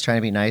because I was trying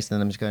to be nice, and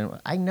then I'm just going.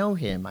 I know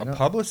him. I don't.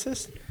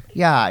 Publicist?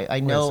 Yeah, I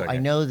know. I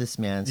know this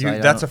man. So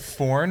that's a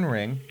foreign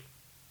ring.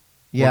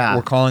 Yeah,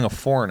 we're calling a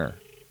foreigner.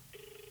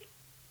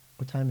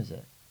 What time is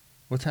it?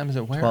 What time is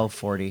it? Where?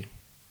 12:40.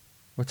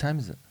 What time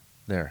is it?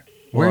 There.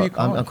 Where are you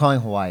calling? I'm calling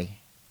Hawaii.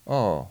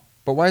 Oh,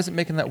 but why is it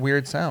making that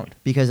weird sound?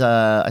 Because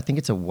I think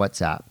it's a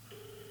WhatsApp.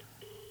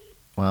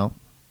 Well,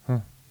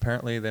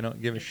 apparently they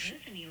don't give a shit.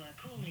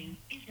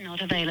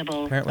 Not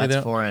available. Apparently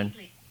that's foreign.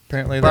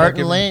 Apparently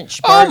Barton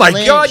Lynch. Oh my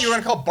God! You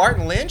want to call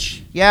Barton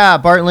Lynch? Yeah,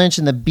 Barton Lynch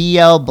and the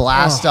BL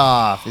Blast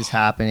Off is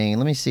happening.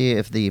 Let me see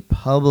if the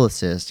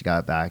publicist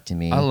got back to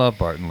me. I love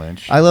Barton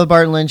Lynch. I love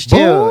Barton Lynch too.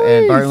 Boys.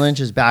 And Barton Lynch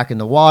is back in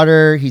the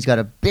water. He's got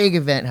a big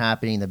event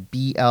happening, the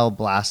BL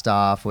Blast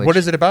Off. What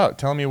is it about?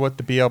 Tell me what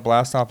the BL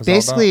Blast Off is all about.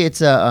 Basically,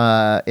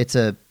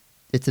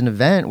 it's an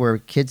event where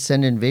kids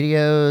send in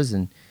videos,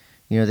 and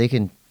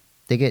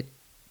they get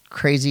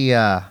crazy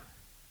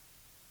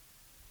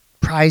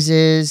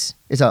prizes.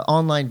 It's an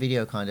online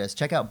video contest.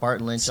 Check out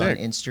Barton Lynch on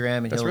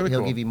Instagram, and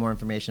he'll give you more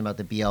information about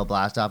the BL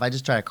Blast Off. I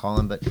just try to call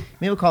him, but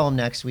maybe we'll call him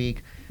next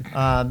week.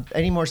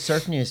 Any more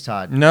surf news,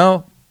 Todd?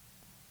 No.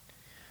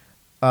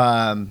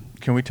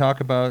 Can we talk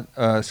about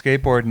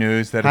skateboard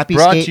news that is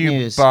brought to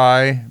you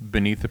by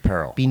Beneath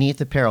Apparel? Beneath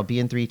Apparel,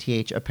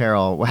 BN3TH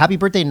Apparel. Well, happy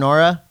birthday,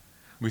 Nora.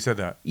 We said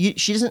that.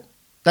 She doesn't.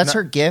 That's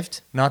her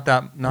gift. Not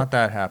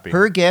that happy.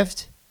 Her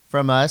gift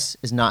from us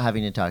is not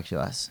having to talk to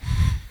us.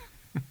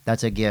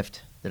 That's a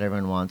gift that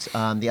everyone wants.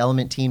 The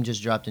Element team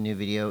just dropped a new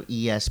video,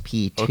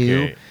 ESP2.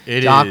 Okay,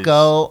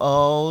 Jocko,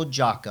 oh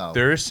Jocko.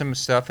 There's some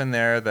stuff in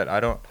there that I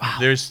don't. Wow.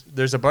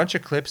 There's a bunch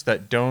of clips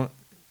that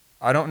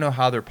I don't know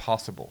how they're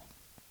possible.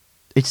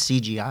 It's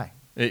CGI.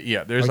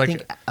 There's I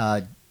think,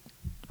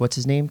 what's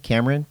his name?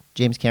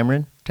 James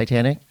Cameron,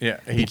 Titanic. Yeah,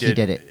 he did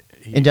it.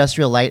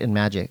 Industrial Light and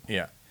Magic.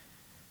 Yeah,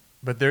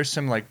 but there's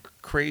some like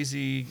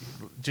crazy,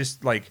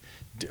 just like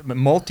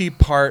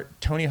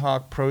multi-part Tony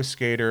Hawk Pro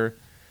Skater.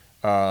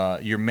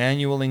 You're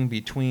manualing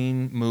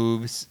between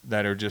moves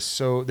that are just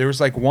so. There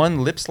was like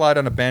one lip slide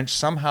on a bench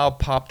somehow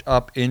popped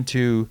up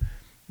into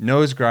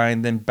nose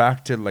grind, then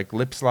back to like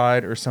lip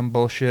slide or some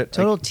bullshit.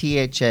 Total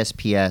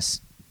THSPS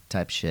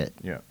type shit.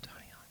 Yeah.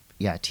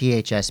 Yeah,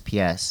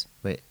 THSPS.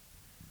 Wait.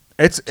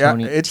 It's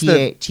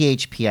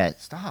THPS.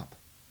 Stop.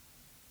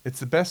 It's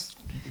the best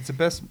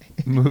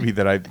movie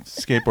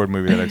skateboard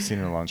movie that I've seen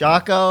in a long time.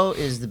 Jocko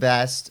is the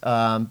best,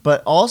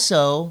 but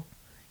also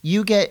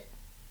you get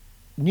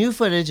new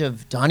footage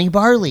of Donnie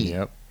Barley.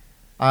 Yep.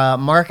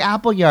 Mark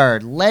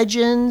Appleyard,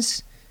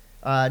 legends,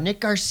 Nick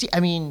Garcia. I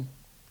mean,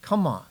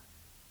 come on.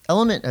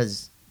 Element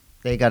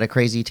they got a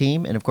crazy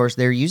team, and of course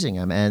they're using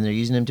them, and they're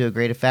using them to a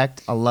great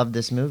effect. I love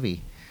this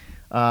movie.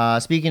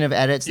 Speaking of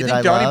edits you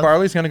think Donnie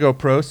Barley's going to go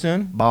pro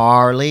soon?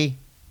 Barley.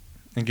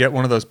 And get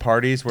one of those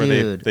parties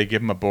where they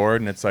give him a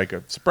board, and it's like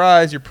a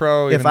surprise, you're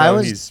pro. If I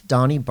was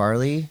Donnie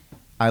Barley,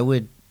 I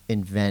would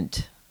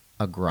invent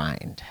a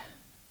grind.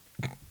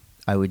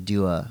 I would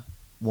do a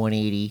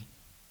 180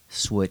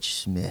 switch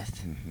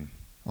Smith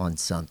on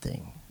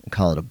something and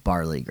call it a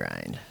Barley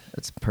grind.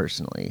 That's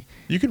personally.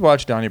 You could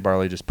watch Donnie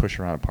Barley just push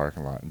around a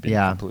parking lot and be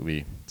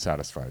completely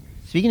satisfied.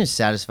 Speaking of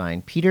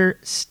satisfying, Peter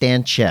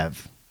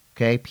Stanchev.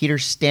 Okay, Peter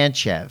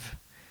Stanchev,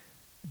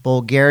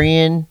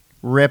 Bulgarian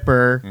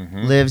ripper,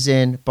 lives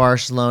in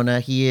Barcelona.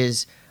 He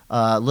is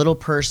little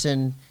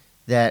person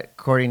that,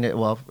 according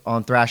to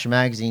on Thrasher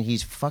magazine,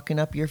 he's fucking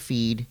up your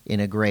feed in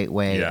a great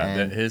way. Yeah,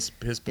 and his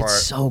part.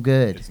 It's so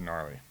good. It's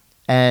gnarly.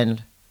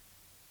 And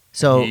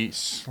so he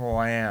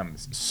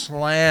slams.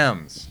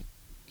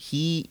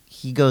 He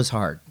goes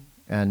hard,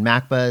 and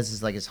M.A.S.S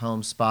is like his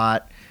home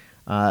spot.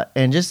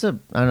 And just I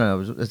don't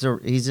know,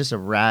 he's just a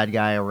rad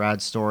guy, a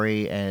rad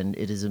story, and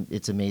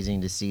it's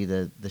amazing to see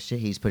the shit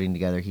he's putting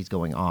together. He's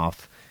going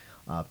off.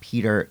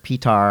 Peter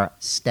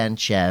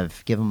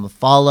Stenchev, give him a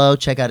follow.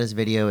 Check out his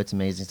video; it's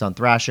amazing. It's on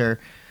Thrasher.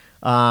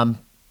 Have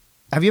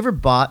you ever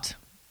bought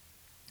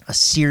a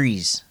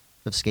series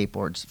of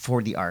skateboards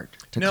for the art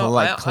to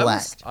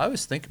collect? I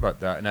was thinking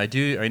about that, and I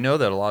know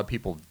that a lot of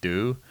people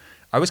do.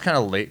 I was kind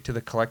of late to the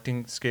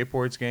collecting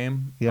skateboards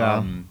game.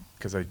 Yeah.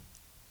 Because I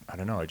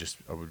don't know.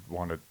 I would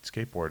want a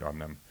skateboard on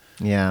them.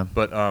 Yeah.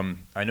 But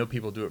I know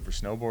people do it for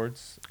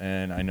snowboards,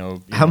 and I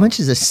know. How much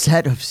is a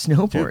set of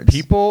snowboards? Dude,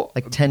 people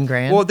like 10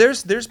 grand. Well,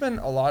 there's been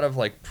a lot of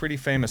like pretty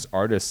famous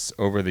artists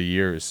over the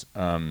years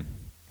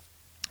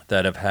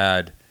that have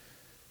had,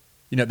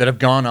 that have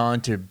gone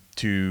on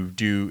to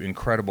do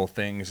incredible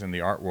things in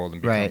the art world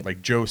and become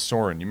like Joe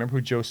Soren. You remember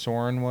who Joe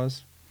Soren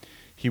was?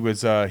 He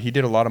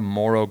did a lot of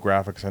Moro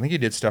graphics. I think he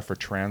did stuff for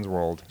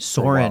Transworld.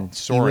 Soren.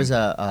 He was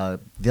a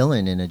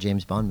villain in a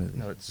James Bond movie.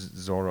 No, it's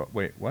Zorro.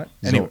 Wait, what?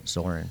 Anyway,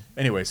 Soren.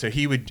 Anyway, so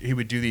he would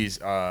do these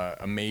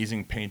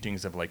amazing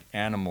paintings of like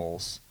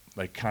animals,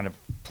 like kind of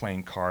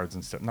playing cards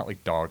and stuff. Not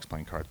like dogs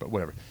playing cards, but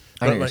whatever.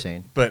 I know what you're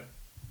saying. But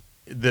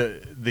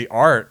the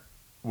art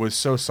was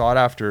so sought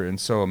after and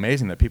so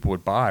amazing that people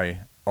would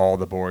buy all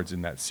the boards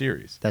in that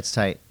series. That's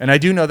tight. And I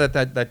do know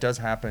that does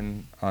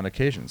happen on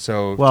occasion.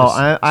 So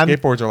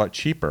skateboards are a lot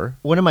cheaper.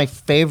 One of my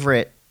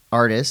favorite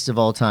artists of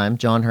all time,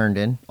 John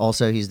Herndon.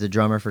 Also, he's the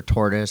drummer for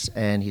Tortoise,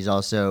 and he's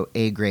also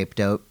a grape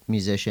dope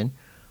musician.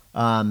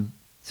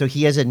 So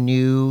he has a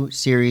new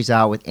series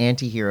out with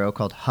Anti Hero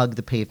called Hug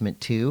the Pavement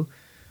 2.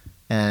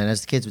 And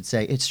as the kids would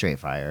say, it's straight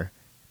fire.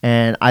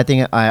 And I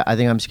think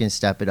I'm just gonna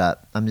step it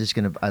up. I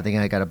think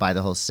I gotta buy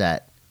the whole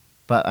set.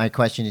 But my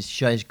question is,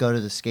 should I just go to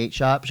the skate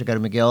shop? Should I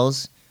go to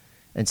McGill's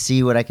and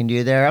see what I can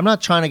do there? I'm not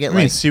trying to get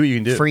see what you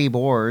can do. Free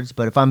boards,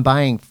 but if I'm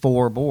buying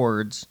 4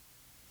 boards,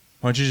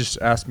 why don't you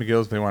just ask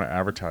McGill's if they want to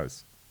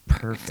advertise?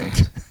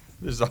 Perfect.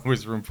 There's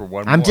always room for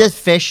one more. I'm just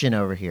fishing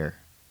over here.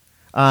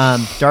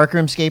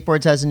 Darkroom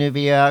Skateboards has a new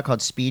video out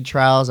called Speed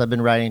Trials. I've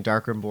been riding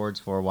Darkroom boards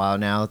for a while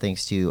now,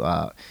 thanks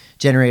to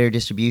Generator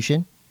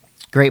Distribution.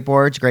 Great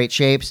boards, great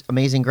shapes,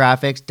 amazing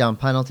graphics. Don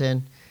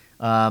Pendleton.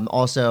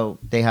 Also,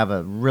 they have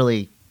a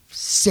really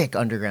sick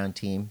underground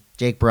team.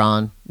 Jake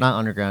Braun, not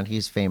underground,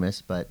 he's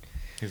famous, but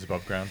he's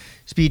above ground.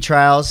 Speed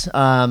Trials.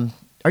 Are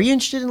you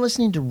interested in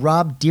listening to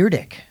Rob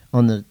Dyrdek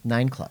on the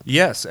 9 Club?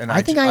 Yes, and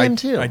I think I am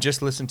too. I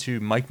just listened to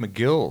Mike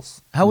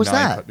McGill's. How was 9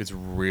 that? Club. It's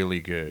really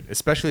good,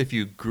 especially if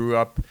you grew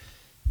up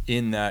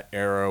in that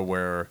era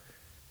where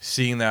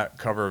seeing that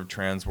cover of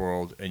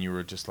Transworld and you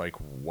were just like,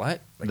 what?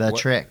 Like,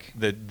 trick.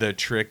 The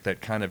trick that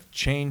kind of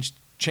changed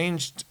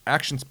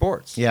action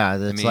sports. Yeah,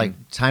 that's like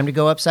time to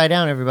go upside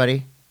down,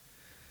 everybody.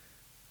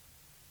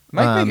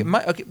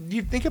 Okay,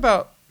 you think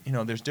about,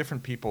 there's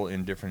different people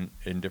in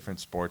different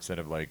sports that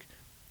have like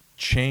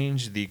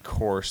changed the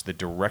course, the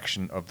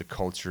direction of the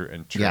culture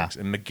and tricks.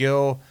 Yeah. And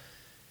McGill,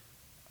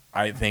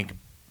 I think,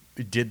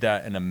 did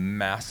that in a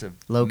massive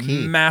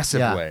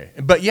way.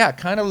 But yeah,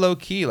 kind of low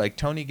key. Like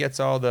Tony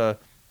gets all the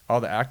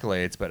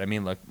accolades, but I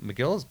mean, like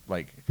McGill's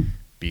like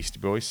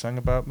Beastie Boys sung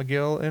about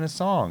McGill in a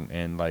song,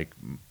 and like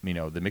the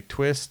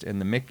McTwist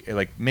and the Mick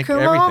Come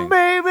everything. On,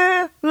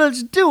 baby,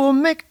 let's do a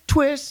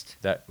McTwist.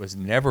 That was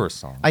never a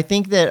song. I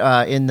think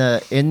that in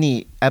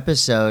the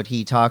episode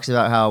he talks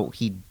about how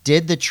he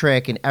did the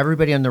trick and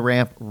everybody on the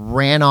ramp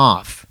ran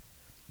off,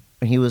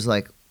 and he was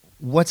like,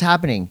 "What's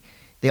happening?"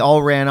 They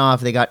all ran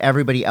off. They got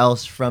everybody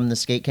else from the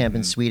skate camp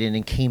in Sweden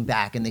and came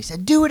back, and they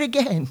said, "Do it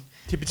again."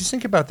 Yeah, but just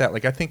think about that.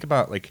 Like I think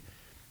about like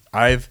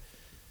I've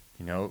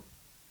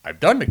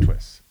done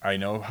McTwists. I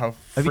know how.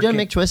 Have you done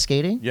McTwist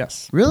skating?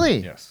 Yes. Really?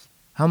 Yes.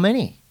 How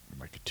many?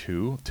 Like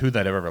two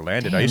that I've ever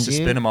landed. Damn, I used to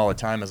dude. spin them all the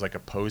time as like a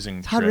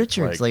posing Todd trick.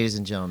 Richards, ladies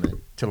and gentlemen.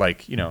 To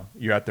like,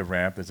 you're at the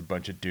ramp. There's a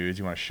bunch of dudes.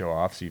 You want to show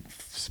off, so you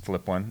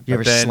flip one. You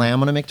ever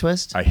slam on a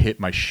McTwist? I hit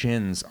my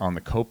shins on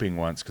the coping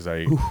once because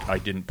I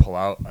didn't pull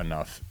out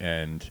enough,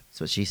 and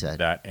that's what she said.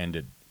 That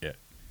ended it.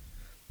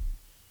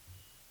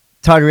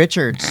 Todd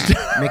Richards,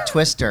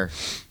 McTwister.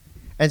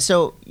 And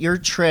so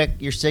your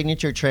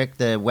signature trick,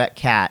 the wet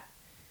cat.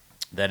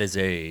 That is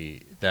a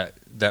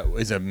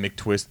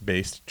McTwist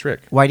based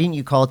trick. Why didn't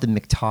you call it the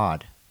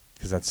McTodd?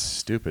 Because that's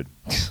stupid.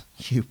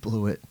 You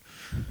blew it.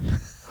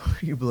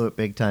 You blew it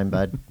big time,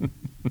 bud.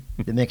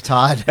 The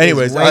McTodd.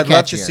 Anyways, I'd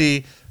love to catchier.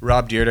 see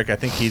Rob Dyrdek. I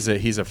think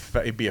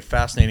it'd be a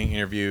fascinating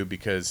interview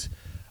because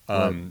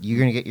you're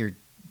gonna get your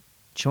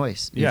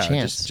choice. Your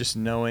chance. just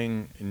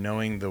knowing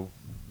the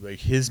like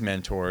his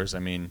mentors. I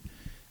mean,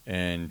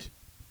 and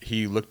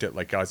he looked at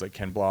like guys like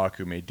Ken Block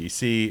who made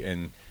DC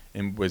and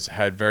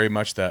had very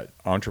much that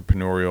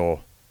entrepreneurial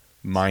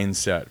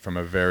mindset from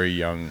a very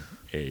young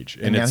age.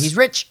 And now he's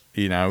rich.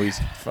 He's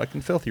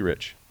fucking filthy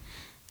rich.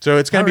 So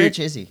it's going to be... How rich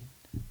is he?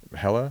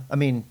 Hella? I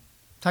mean,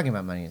 talking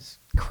about money is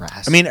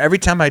crass. I mean, every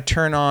time I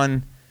turn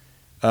on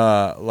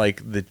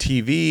like the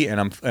TV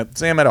and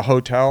say I'm at a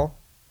hotel,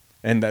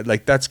 and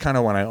that's kind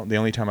of the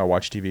only time I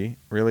watch TV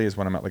really is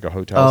when I'm at like a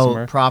hotel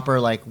somewhere. Proper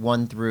like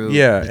one through.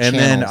 Yeah, the and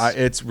channels.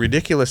 then it's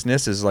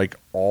ridiculousness is like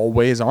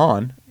always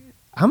on.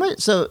 How much?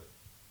 So,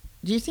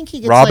 do you think he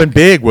gets Robin like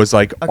Big was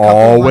like a couple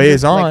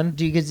always hundred, on? Like,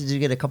 do you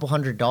get a couple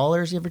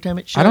 $100 every time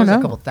it shows? I don't know.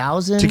 A couple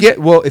thousand.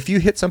 If you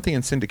hit something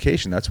in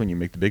syndication, that's when you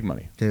make the big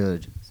money.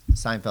 Dude,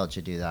 Seinfeld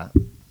should do that.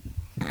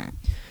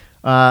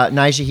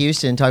 Nyjah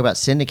Houston, talk about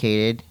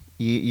syndicated.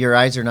 Your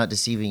eyes are not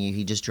deceiving you.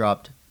 He just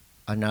dropped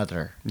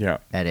another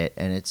edit,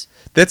 and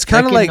that's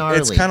kind of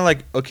gnarly.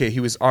 like okay, he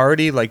was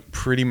already like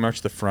pretty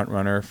much the front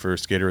runner for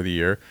Skater of the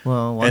Year.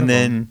 Well, and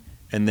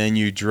then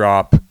you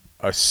drop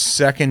a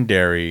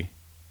secondary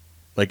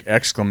like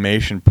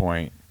exclamation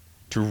point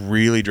to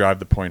really drive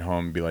the point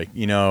home and be like,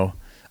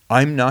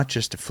 I'm not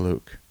just a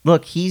fluke.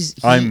 Look,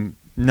 I'm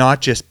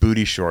not just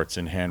booty shorts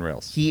and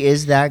handrails. He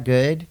is that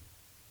good,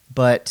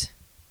 but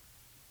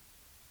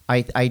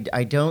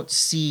I don't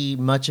see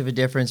much of a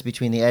difference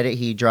between the edit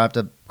he dropped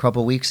a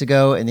couple weeks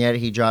ago and the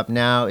edit he dropped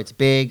now. It's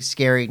big,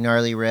 scary,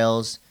 gnarly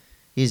rails.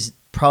 He's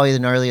probably the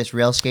gnarliest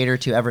rail skater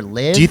to ever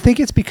live. Do you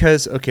think it's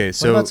because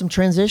what about some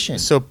transition?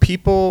 So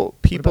people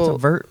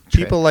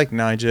like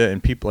Nyjah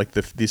and people like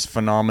these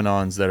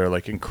phenomenons that are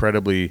like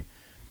incredibly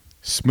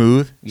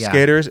smooth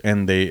skaters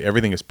and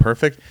everything is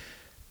perfect.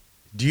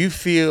 Do you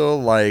feel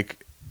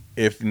like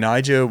if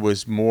Nyjah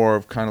was more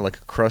of kind of like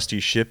a crusty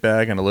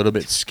shitbag and a little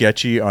bit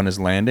sketchy on his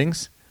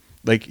landings,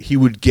 like he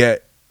would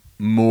get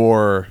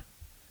more,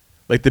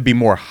 like there'd be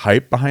more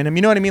hype behind him?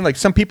 You know what I mean? Like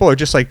some people are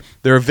just like,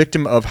 they're a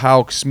victim of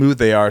how smooth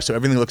they are, so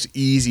everything looks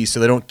easy, so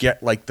they don't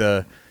get like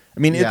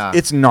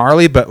it's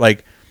gnarly, but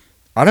like,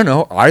 I don't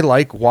know. I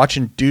like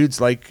watching dudes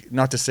like,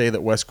 not to say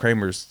that Wes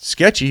Kramer's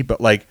sketchy, but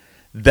like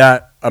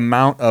that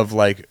amount of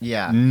like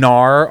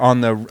gnar on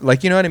the,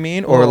 like, you know what I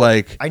mean? Or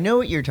like, I know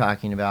what you're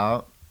talking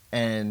about.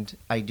 And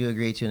I do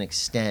agree to an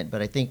extent,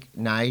 but I think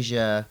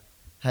Nyjah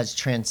has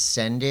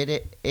transcended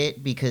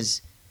it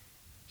because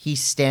he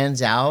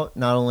stands out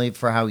not only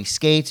for how he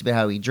skates, but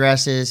how he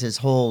dresses, his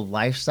whole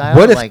lifestyle.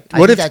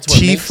 What if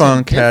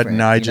T-Funk had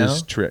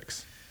Nyjah's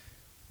tricks?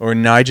 Or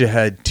Nyjah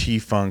had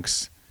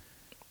T-Funk's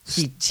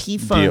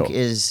T-Funk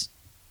is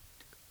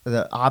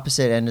the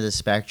opposite end of the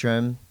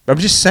spectrum. I'm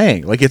just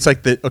saying, like it's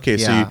like so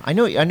I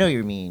know what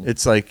you mean.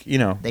 It's like they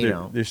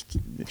don't.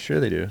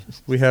 Sure they do.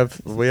 We have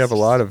a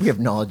lot of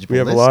knowledgeable. We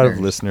have a lot of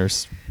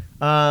listeners.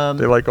 They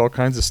like all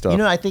kinds of stuff.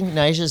 I think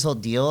Nyjah's whole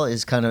deal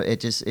is kind of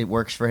it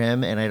works for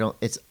him, and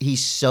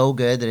he's so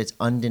good that it's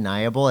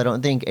undeniable. I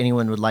don't think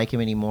anyone would like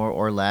him any more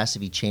or less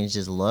if he changed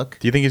his look.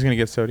 Do you think he's going to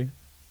get SOTY?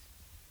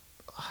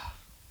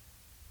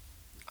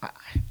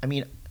 I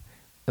mean,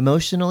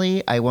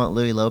 emotionally, I want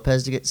Louis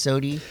Lopez to get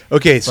SOTY.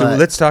 Okay, so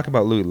let's talk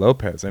about Louis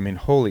Lopez. I mean,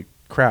 holy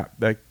crap!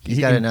 He's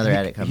got another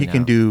edit coming out. He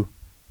can do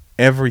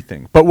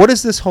everything. But what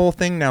is this whole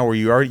thing now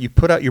where you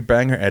put out your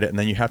banger edit and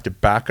then you have to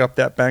back up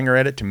that banger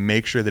edit to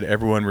make sure that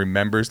everyone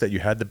remembers that you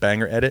had the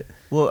banger edit?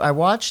 Well, I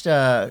watched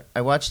a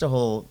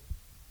whole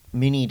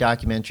mini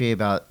documentary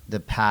about the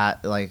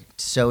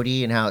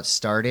SOTY and how it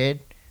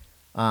started.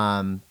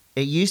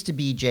 It used to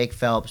be Jake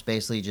Phelps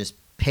basically just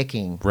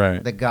picking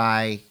the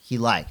guy he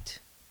liked.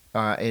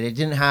 It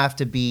didn't have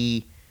to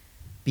be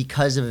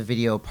because of a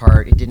video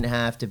part. It didn't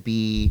have to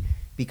be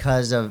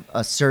because of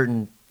a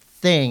certain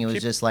thing. It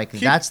was just like,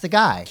 that's the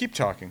guy. Keep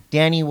talking.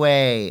 Danny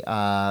Way,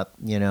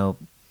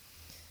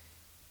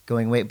 Going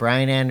Way,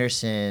 Brian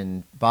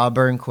Anderson, Bob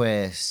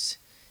Burnquist.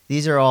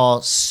 These are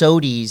all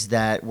SOTYs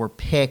that were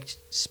picked.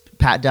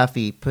 Pat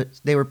Duffy,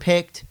 they were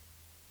picked.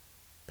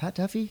 Pat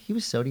Duffy? He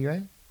was SOTY,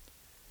 right?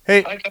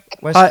 Hey,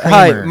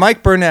 hi,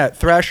 Mike Burnett,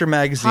 Thrasher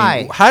Magazine.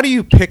 Hi. How do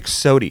you pick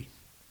SOTY?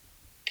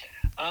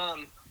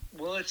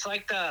 Well, it's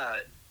like have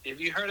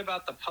you heard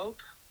about the Pope?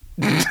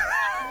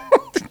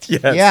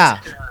 Yes. Yeah.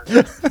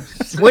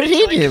 What did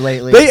he do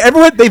lately?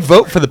 They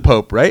vote for the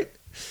Pope, right?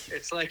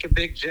 It's like a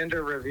big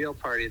gender reveal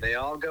party. They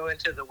all go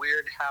into the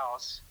weird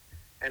house,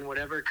 and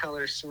whatever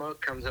color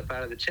smoke comes up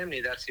out of the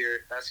chimney, that's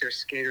your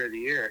Skater of the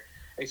Year.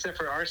 Except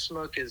for our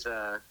smoke is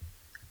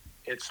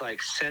it's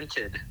like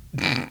scented.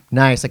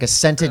 Nice, like a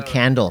scented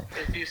candle.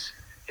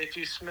 If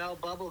you smell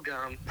bubble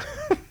gum.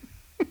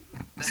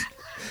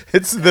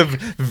 It's the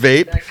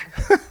vape.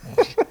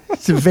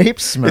 It's a vape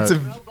smoke. If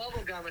it's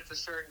bubble gum, it's a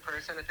certain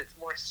person. If it's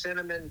more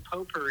cinnamon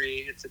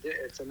potpourri,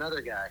 it's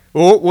another guy.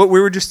 Well, what we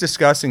were just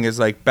discussing is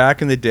like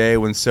back in the day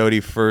when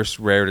SOTY first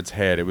reared its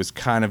head, it was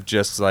kind of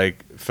just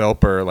like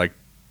Felper like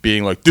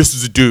being like, this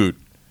is a dude.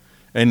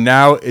 And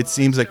now it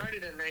seems like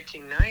started in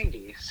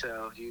 1990,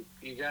 so you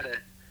gotta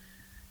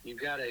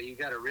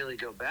really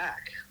go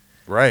back.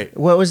 Right.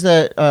 What was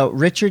the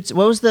Richards?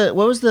 What was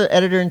the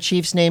editor in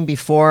chief's name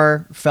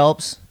before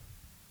Phelps?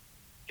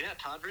 Yeah,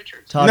 Todd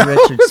Richards. Todd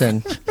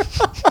Richardson.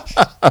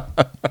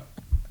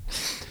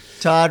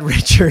 Todd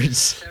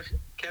Richards.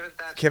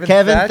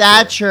 Kevin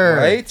Thatcher.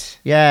 Right?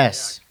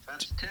 Yes. Yeah,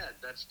 that's Ted.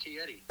 That's T.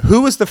 Eddie.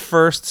 Who was the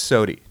first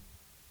SOTY?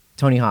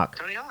 Tony Hawk.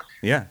 Tony Hawk.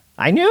 Yeah.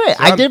 I knew it.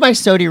 So I did my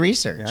SOTY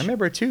research. Yeah, I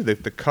remember it too.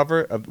 The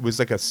cover was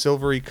like a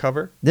silvery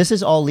cover. This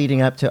is all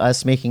leading up to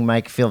us making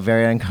Mike feel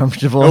very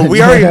uncomfortable. Oh,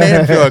 we already made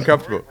him feel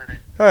uncomfortable.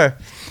 Hi.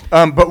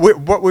 But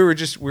we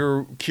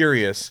were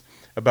curious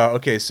about.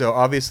 Okay, so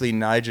obviously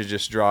Nyjah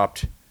just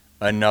dropped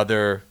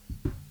another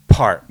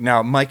part.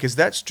 Now, Mike, is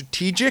that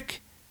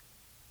strategic?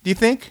 Do you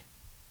think?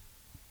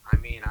 I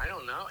mean, I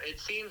don't know. It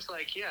seems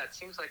like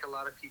a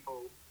lot of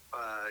people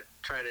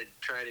try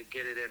to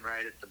get it in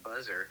right at the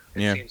buzzer.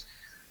 It seems,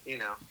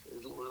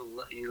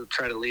 you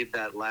try to leave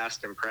that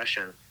last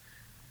impression.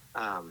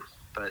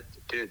 But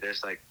dude,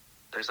 there's like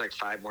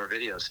 5 more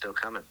videos still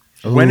coming.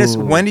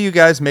 When do you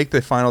guys make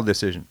the final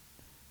decision?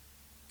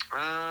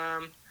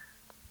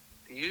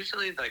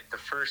 Usually like the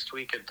first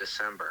week of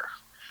December,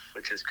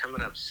 which is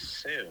coming up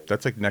soon.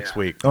 That's like next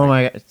week. Oh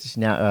my God!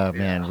 Now,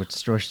 man,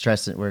 we're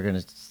stressing. We're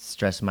gonna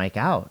stress Mike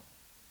out.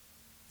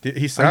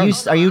 He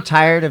sounds. Are you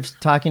tired of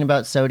talking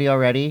about SOTY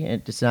already?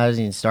 It just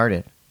hasn't even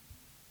started.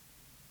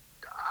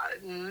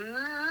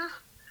 Nah.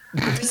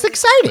 It's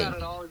exciting. About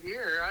it all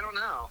year. I don't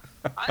know.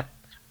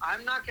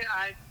 I'm not gonna.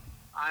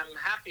 I'm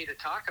happy to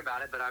talk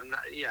about it, but I'm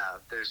not. Yeah,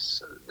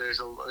 there's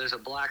a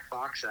black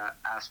box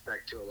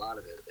aspect to a lot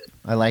of it.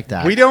 I like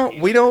that. We don't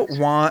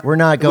want. We're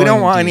not going. We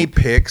don't want deep. any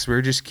picks.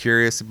 We're just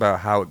curious about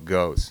how it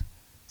goes.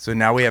 So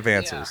now we have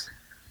answers.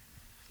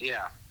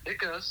 Yeah, it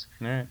goes.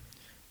 All right.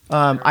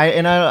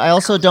 I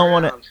also don't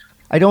want to.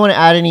 I don't want to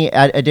add any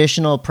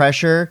additional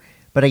pressure,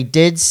 but I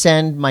did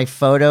send my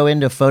photo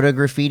into Photo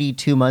Graffiti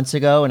 2 months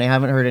ago, and I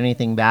haven't heard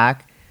anything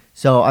back.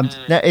 So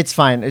it's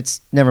fine.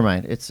 It's never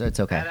mind. It's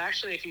okay. And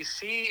actually, if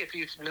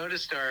you've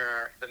noticed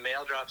the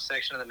mail drop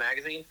section of the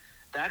magazine,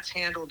 that's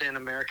handled in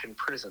American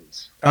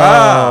prisons.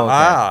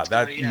 That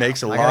So,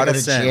 makes a I lot gotta of go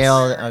to sense.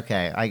 jail.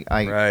 Okay,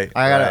 Right.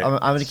 I'm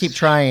gonna keep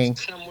trying.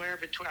 Somewhere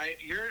between.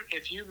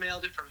 If you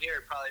mailed it from here,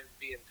 it'd probably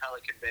be in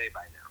Pelican Bay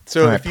by now.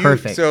 So All right,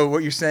 perfect. So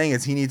what you're saying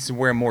is he needs to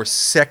wear more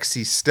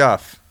sexy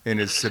stuff in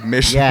his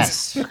submissions.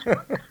 Yes.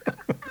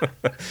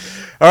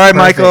 All right,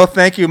 Michael.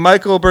 Thank you,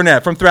 Michael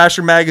Burnett from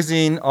Thrasher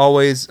Magazine.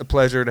 Always a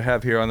pleasure to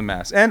have here on the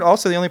M.A.S S, and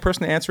also the only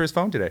person to answer his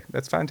phone today.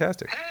 That's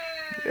fantastic.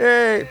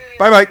 Yay!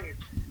 Bye, Mike.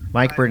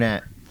 Mike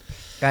Burnett,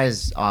 guy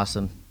is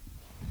awesome.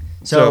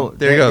 So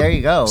there you go. There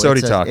you go.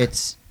 SOTY talk.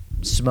 It's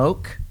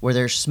smoke. Where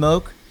there's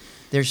smoke,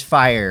 there's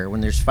fire.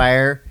 When there's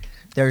fire,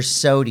 there's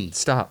SOTY.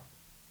 Stop.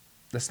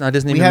 Doesn't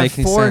even We have make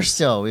any 4 sense.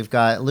 still. We've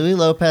got Louis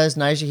Lopez,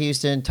 Nyjah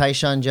Houston,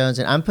 Tyshawn Jones,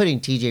 and I'm putting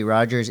TJ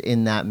Rogers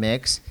in that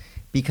mix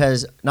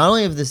because not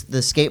only of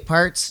the skate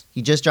parts,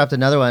 he just dropped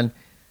another one,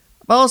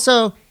 but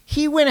also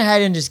he went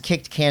ahead and just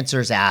kicked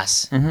Cancer's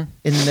ass in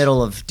the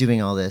middle of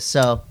doing all this.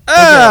 So,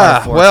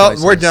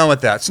 we're done with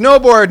that.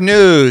 Snowboard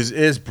News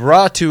is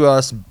brought to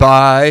us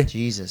by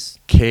Jesus.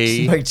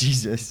 K2.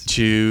 Jesus.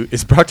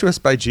 It's brought to us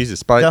by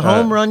Jesus. By The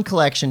Home Run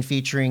Collection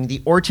featuring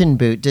the Orton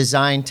boot,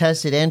 designed,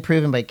 tested, and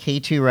proven by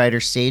K2 rider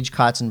Sage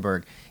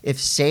Kotzenberg. If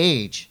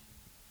Sage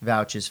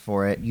vouches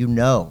for it, you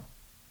know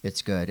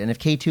it's good. And if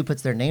K2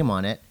 puts their name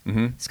on it,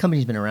 this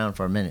company's been around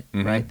for a minute,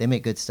 right? They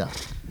make good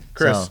stuff.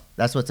 Chris. So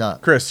that's what's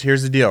up. Chris,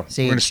 here's the deal.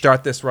 Sage. We're going to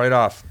start this right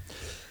off.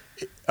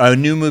 A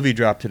new movie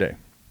dropped today.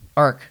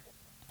 Arc.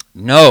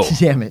 No.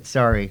 Damn it.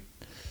 Sorry.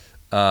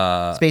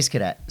 Space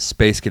Cadet.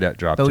 Space Cadet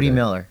dropped Bodie today.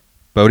 Miller.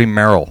 Bodie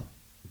Merrill.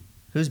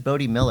 Who's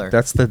Bodie Miller?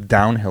 That's the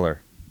downhiller.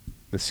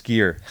 The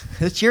skier.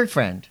 That's your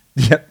friend.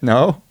 Yeah.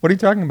 No? What are you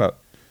talking about?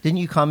 Didn't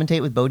you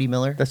commentate with Bodie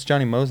Miller? That's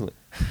Johnny Mosley.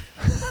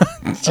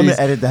 I'm going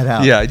to edit that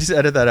out. Yeah, just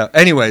edit that out.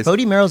 Anyways.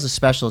 Bodie Merrill's a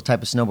special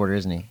type of snowboarder,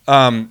 isn't he?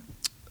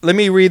 Let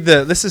me read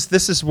this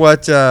is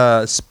what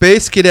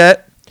Space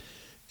Cadet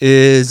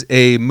is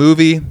a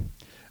movie.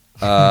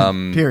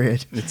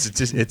 Period.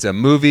 It's a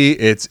movie.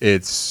 I'm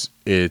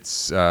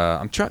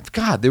trying.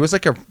 God, there was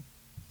like a.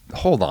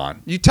 Hold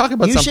on. You talk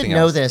about you something should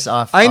know else. this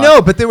off. I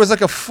know, but there was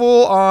like a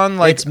full on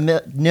like it's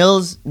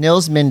Nils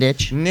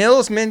Mindich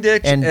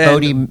and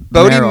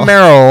Bodie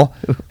Merrill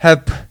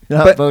have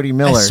not Bodie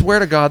Miller. I swear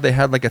to God, they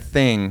had like a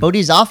thing.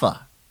 Bodie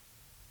Zaffa.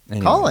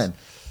 Anyways. Call him.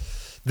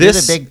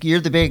 This you're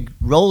the big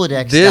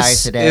Rolodex guy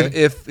today.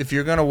 If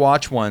you're gonna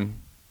watch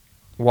one,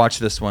 watch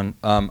this one.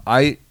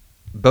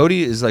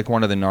 Bodie is like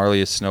one of the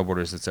gnarliest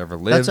snowboarders that's ever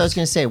lived. That's what I was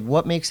gonna say.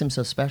 What makes him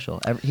so special?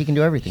 He can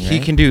do everything. Right? He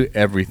can do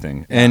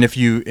everything. Yeah.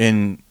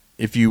 And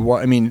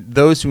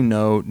those who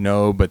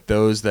know, but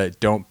those that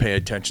don't pay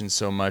attention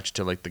so much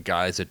to like the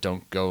guys that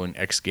don't go and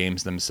X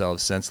Games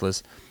themselves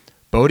senseless.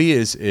 Bodie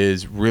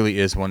is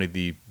really one of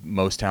the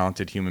most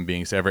talented human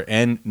beings ever,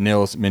 and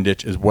Nils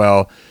Mindich as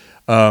well.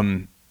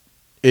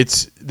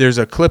 There's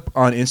a clip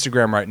on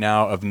Instagram right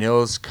now of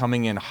Nils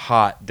coming in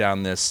hot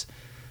down this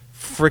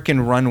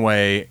freaking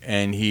runway,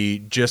 and he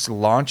just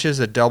launches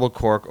a double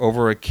cork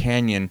over a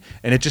canyon,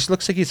 and it just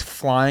looks like he's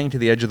flying to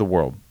the edge of the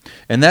world.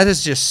 And that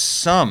is just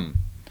some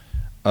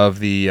of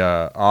the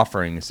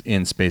offerings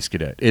in Space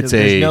Cadet.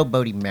 There's no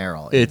Bodie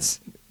Merrill. It's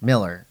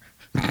Miller.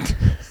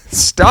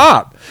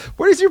 Stop!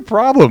 What is your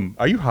problem?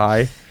 Are you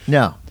high?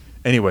 No.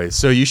 Anyway,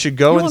 so you should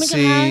go and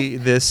see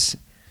this.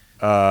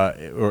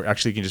 Or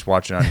actually, you can just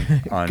watch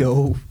it on.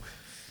 Go.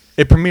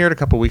 It premiered a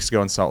couple weeks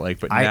ago in Salt Lake,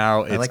 but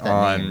now it's like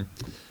on.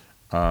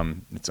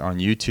 It's on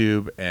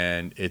YouTube,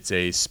 and it's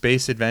a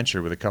space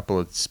adventure with a couple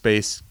of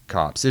space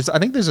cops. I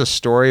think there's a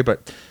story,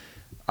 but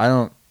I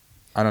don't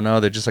know.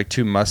 They're just like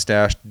two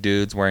mustached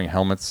dudes wearing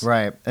helmets.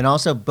 Right. And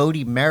also,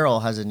 Bodie Merrill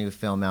has a new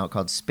film out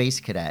called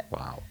Space Cadet.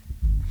 Wow.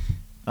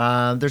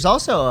 There's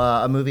also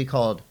a movie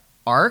called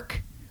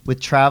Ark with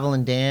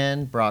Travelin'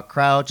 Dan, Brock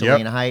Crouch,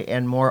 Elena Height,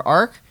 and more.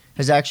 Ark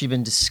has actually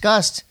been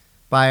discussed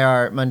by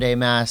our Monday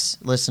Mass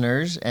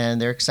listeners,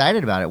 and they're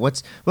excited about it.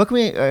 What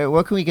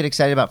can we get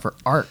excited about for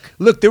Ark?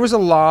 Look, there was a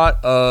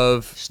lot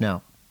of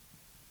snow.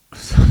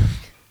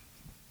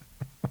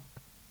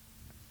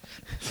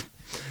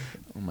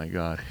 Oh my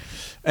God.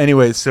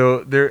 Anyway,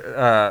 so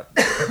they're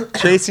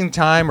Chasing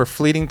Time or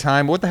Fleeting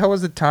Time. What the hell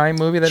was the Time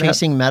movie that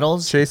Chasing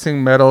Metals?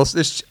 Chasing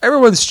Metals.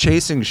 Everyone's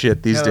chasing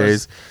shit these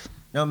days.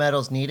 No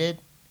medals needed?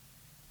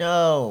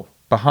 No.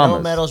 Bahamas.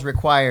 No medals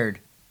required.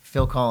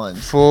 Phil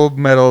Collins. Full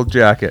metal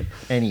jacket.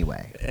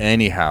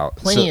 Anyhow.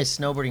 Plenty of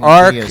snowboarding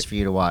videos for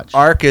you to watch.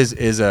 Ark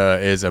is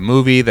a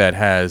movie that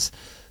has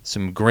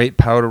some great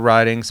powder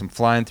riding, some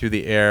flying through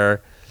the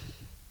air.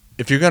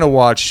 If you're going to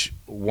watch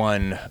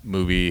one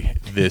movie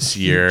this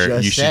year,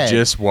 you should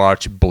just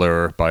watch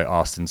Blur by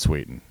Austin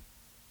Sweeten.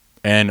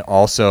 And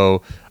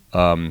also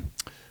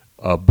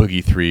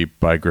Boogie 3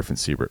 by Griffin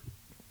Siebert.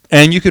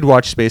 And you could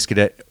watch Space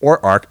Cadet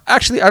or Ark.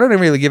 Actually, I don't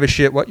really give a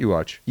shit what you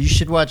watch. You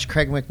should watch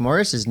Craig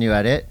McMorris's new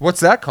edit. What's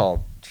that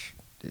called?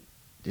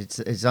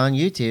 It's on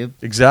YouTube.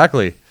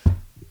 Exactly.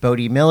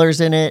 Bodie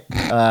Miller's in it.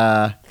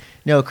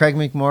 No, Craig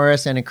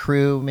McMorris and a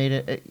crew made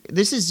it.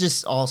 This is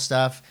just all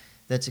stuff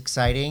that's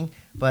exciting.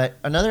 But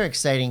another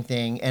exciting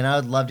thing, and I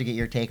would love to get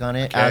your take on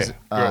it as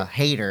a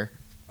hater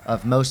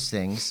of most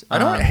things. I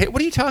don't hate.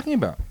 What are you talking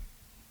about?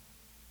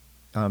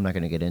 I'm not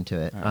going to get into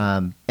it.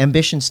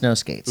 Ambition Snow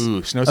Skates.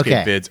 Ooh, snow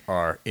skate vids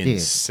are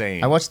insane.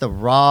 Dude, I watched the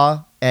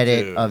raw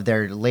edit of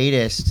their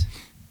latest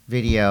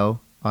video.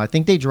 I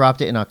think they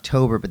dropped it in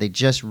October, but they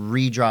just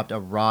re-dropped a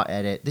raw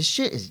edit. This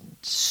shit is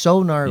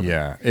so gnarly.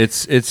 Yeah,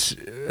 it's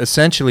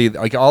essentially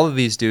like all of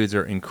these dudes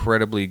are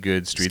incredibly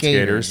good street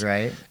skaters,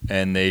 right?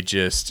 And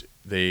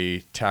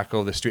they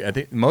tackle the street. I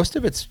think most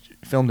of it's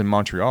filmed in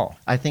Montreal.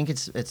 I think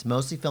it's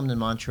mostly filmed in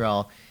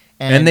Montreal,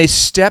 and they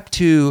step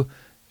to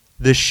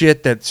the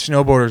shit that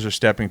snowboarders are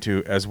stepping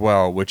to as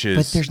well, which is...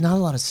 But there's not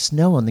a lot of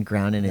snow on the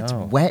ground, and it's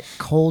wet,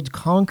 cold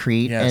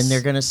concrete, and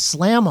they're going to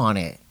slam on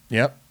it.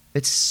 Yep.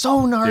 It's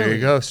so gnarly. There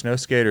you go. Snow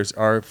skaters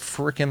are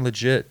freaking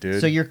legit, dude.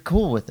 So you're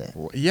cool with it?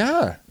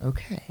 Yeah.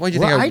 Okay. What do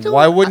you think?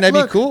 Why wouldn't I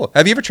be cool?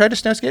 Have you ever tried to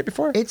snow skate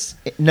before?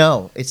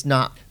 No, it's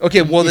not.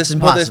 Okay, well, it's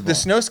the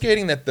snow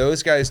skating that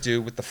those guys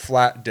do with the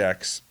flat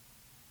decks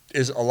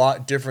is a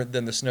lot different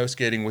than the snow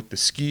skating with the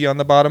ski on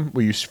the bottom,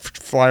 where you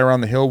fly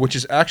around the hill, which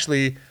is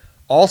actually...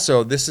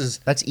 Also,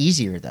 that's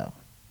easier though.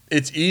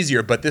 It's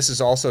easier, but this is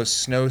also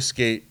snow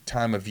skate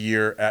time of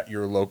year at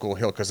your local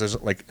hill because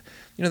there's like,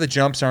 the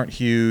jumps aren't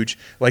huge.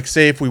 Like,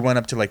 say if we went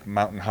up to like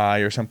Mountain High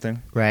or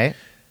something, right?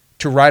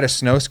 To ride a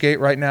snow skate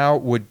right now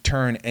would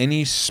turn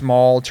any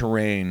small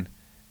terrain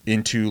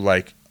into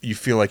like you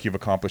feel like you've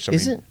accomplished something.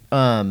 Isn't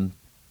Mountain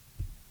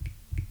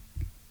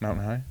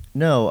High?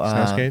 No,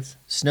 snow skates.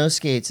 Snow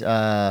skates.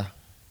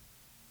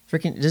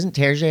 Freaking doesn't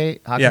Terje?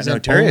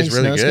 Terje is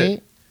really good.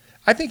 Skate?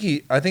 I think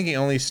he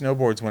only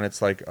snowboards when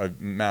it's like a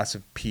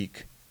massive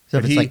peak. So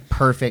if it's like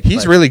perfect.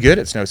 He's really good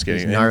at snow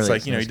skating. And it's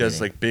like, he does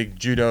like big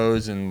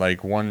judos and like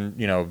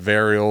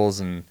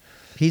varials and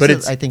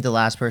I think the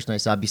last person I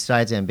saw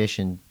besides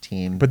Ambition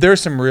team. But there are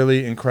some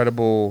really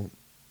incredible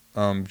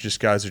just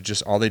guys who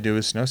just all they do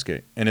is snow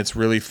skate. And it's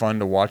really fun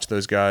to watch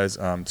those guys.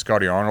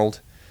 Scotty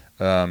Arnold,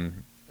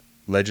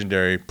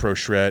 legendary pro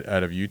shred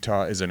out of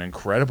Utah, is an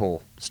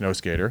incredible snow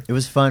skater. It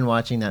was fun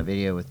watching that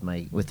video with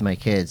my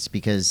kids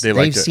because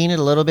they've seen it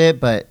a little bit,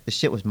 but the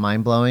shit was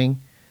mind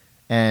blowing.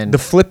 And the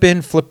flip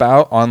in, flip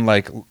out on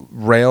like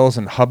rails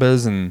and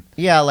hubbas and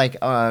like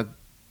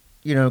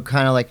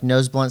kind of like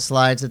nose blunt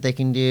slides that they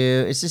can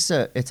do. It's just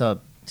it's a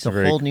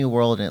whole new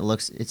world, and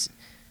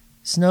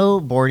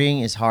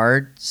snowboarding is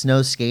hard.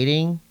 Snow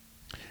skating.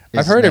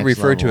 I've heard it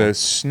referred to as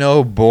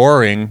snow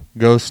boring.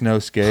 Go snow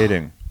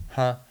skating.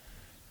 Huh.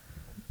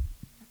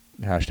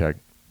 Hashtag.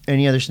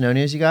 Any other snow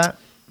news you got?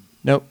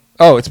 Nope.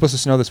 Oh, it's supposed to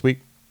snow this week,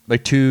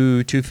 like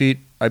 2 feet,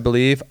 I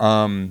believe.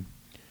 I'm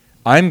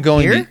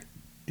going here?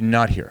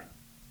 Not here.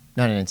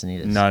 Not in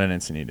Encinitas. Not in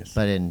Encinitas.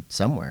 But in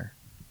somewhere.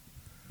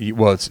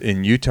 Well, it's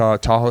in Utah.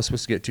 Tahoe's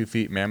supposed to get 2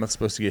 feet. Mammoth's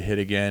supposed to get hit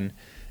again.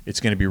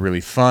 It's going to be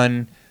really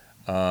fun.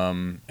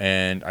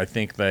 And I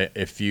think that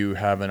if you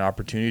have an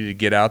opportunity to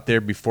get out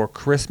there before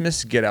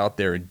Christmas, get out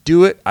there and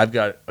do it. I've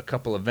got a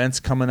couple events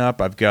coming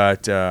up. I'm going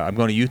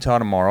to Utah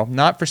tomorrow,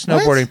 not for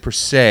snowboarding per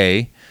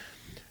se,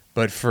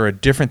 but for a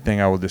different thing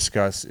I will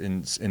discuss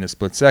in a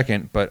split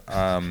second. But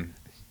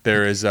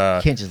there is you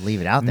can't just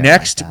leave it out there.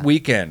 Next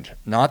weekend,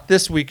 not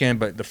this weekend,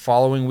 but the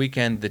following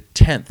weekend, the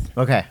 10th.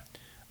 Okay.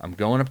 I'm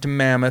going up to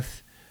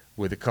Mammoth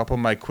with a couple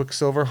of my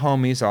Quicksilver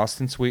homies,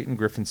 Austin Sweet and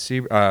Griffin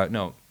Siebert.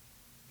 No.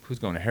 Who's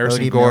going to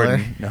Harrison Brody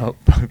Gordon? Miller. No,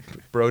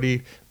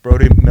 Brody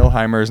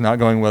Milheimer is not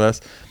going with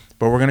us.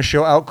 But we're gonna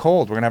show Out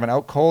Cold. We're gonna have an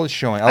Out Cold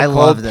showing, I Out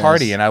love Cold this.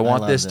 party, and I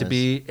want love this to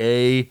be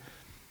a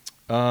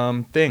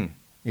thing.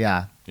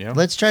 Yeah. Yeah.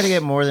 Let's try to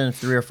get more than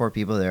 3 or 4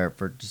 people there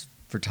for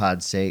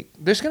Todd's sake.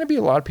 There's gonna be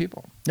a lot of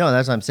people. No,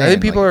 that's what I'm saying. I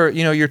think people like,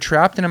 are, you're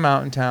trapped in a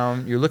mountain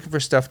town. You're looking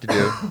for stuff to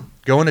do.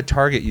 Going to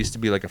Target used to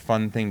be like a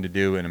fun thing to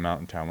do in a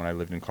mountain town when I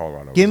lived in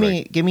Colorado. Give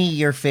me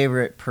your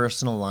favorite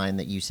personal line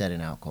that you said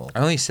in Out Cold. I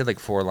only said like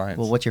 4 lines.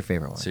 Well, what's your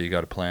favorite one? So you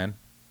got a plan?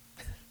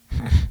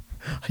 I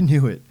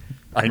knew it.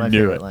 I My knew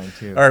favorite it. line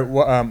too.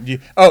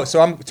 All right.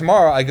 So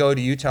tomorrow I go to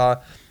Utah.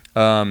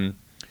 I'm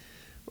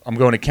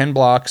going to Ken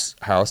Block's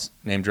house.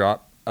 Name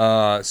drop.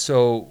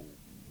 So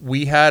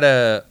we had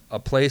a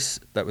place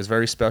that was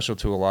very special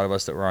to a lot of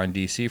us that were on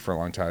DC for a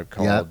long time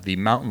called the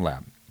Mountain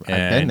Lab. I've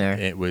been there.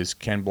 It was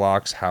Ken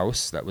Block's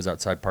house that was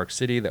outside Park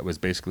City. That was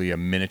basically a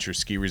miniature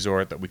ski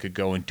resort that we could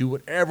go and do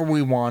whatever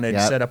we wanted,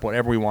 set up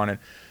whatever we wanted.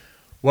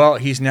 Well,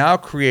 he's now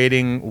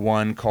creating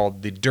one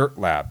called the Dirt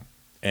Lab.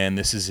 And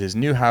this is his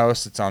new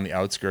house. It's on the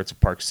outskirts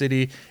of Park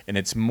City, and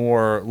it's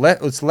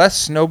it's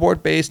less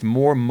snowboard based,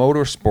 more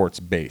motorsports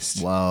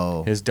based.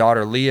 Whoa! His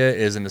daughter Leah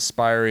is an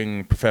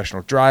aspiring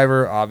professional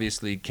driver.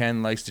 Obviously,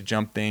 Ken likes to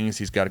jump things.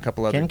 He's got a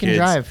couple other kids. Ken can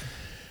drive.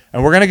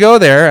 And we're gonna go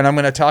there, and I'm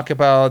gonna talk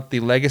about the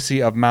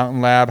legacy of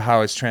Mountain Lab,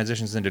 how it's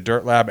transitions into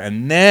Dirt Lab,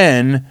 and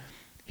then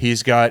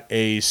he's got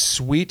a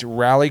sweet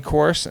rally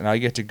course, and I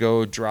get to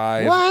go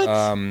drive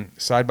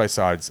side by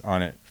sides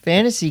on it.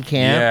 Fantasy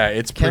camp. Yeah,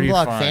 it's pretty Ken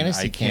Block fun.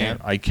 Fantasy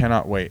camp. I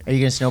cannot wait. Are you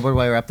gonna snowboard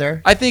while you're up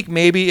there? I think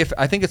maybe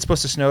I think it's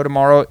supposed to snow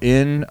tomorrow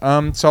in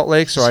Salt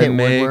Lake, so Just I hit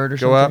may Woodward or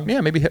go up. something? Yeah,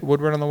 maybe hit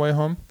Woodward on the way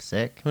home.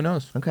 Sick. Who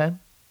knows? Okay.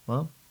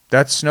 Well,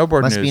 That's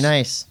snowboard must news. be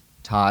nice,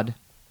 Todd.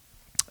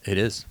 It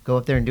is. Go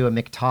up there and do a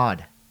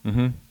McTodd.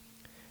 Mm-hmm.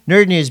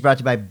 Nerd News brought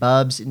to you by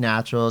Bubs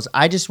Naturals.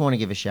 I just want to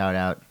give a shout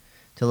out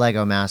to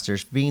Lego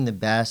Masters for being the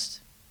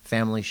best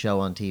family show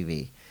on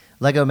TV.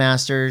 Lego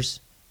Masters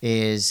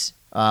is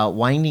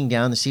winding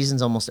down. The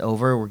season's almost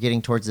over. We're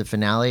getting towards the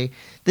finale.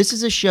 This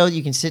is a show that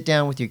you can sit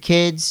down with your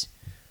kids,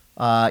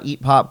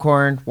 eat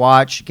popcorn,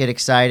 watch, get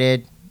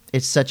excited.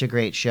 It's such a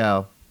great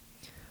show.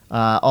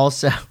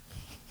 Also,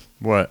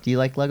 What? do you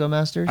like Lego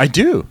Masters? I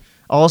do.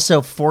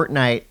 Also,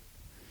 Fortnite,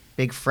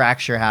 big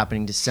fracture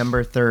happening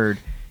December 3rd.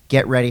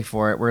 Get ready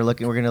for it. We're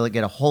going to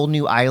get a whole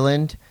new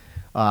island.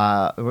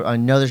 I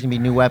know there's going to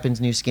be new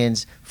weapons, new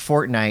skins.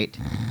 Fortnite.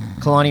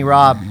 Kalani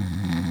Rob,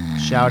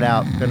 shout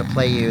out. Going to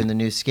play you in the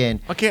new skin.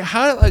 Okay,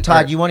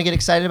 Todd, you want to get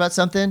excited about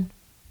something?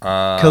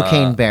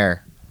 Cocaine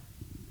Bear.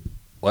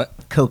 What?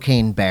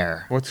 Cocaine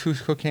Bear.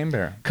 Who's Cocaine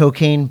Bear?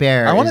 Cocaine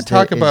Bear. I want to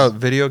talk about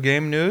video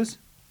game news.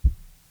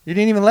 You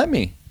didn't even let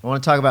me. I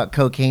want to talk about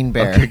Cocaine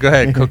Bear. Okay, go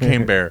ahead.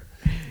 Cocaine Bear.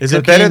 Is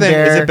it Cocaine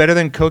better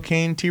than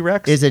Cocaine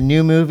T-Rex? Is a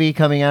new movie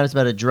coming out. It's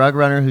about a drug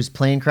runner whose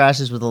plane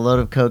crashes with a load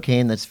of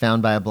cocaine that's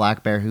found by a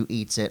black bear who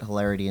eats it.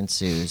 Hilarity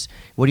ensues.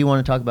 What do you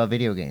want to talk about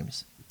video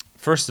games?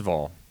 First of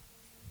all,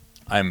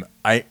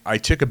 I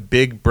took a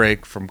big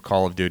break from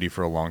Call of Duty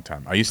for a long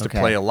time. I used to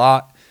play a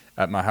lot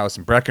at my house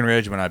in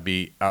Breckenridge when I'd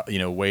be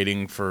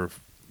waiting for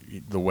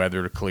the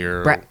weather to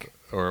clear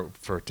or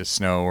for it to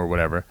snow or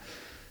whatever.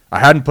 I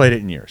hadn't played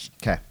it in years.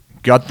 Okay.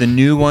 Got the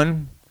new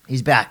one.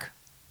 He's back.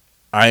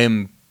 I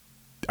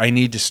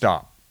need to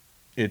stop.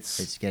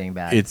 It's getting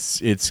bad.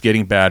 It's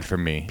getting bad for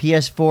me.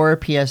 PS4,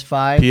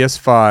 PS5.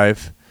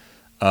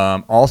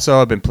 PS5.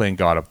 Also, I've been playing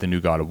the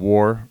new God of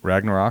War,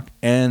 Ragnarok,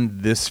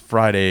 and this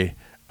Friday,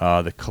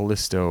 the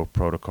Callisto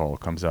Protocol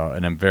comes out,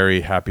 and I'm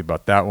very happy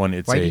about that one.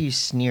 Why do you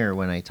sneer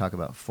when I talk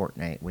about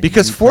Fortnite?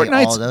 Because you play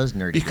Fortnite's all those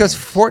nerdy because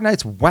games?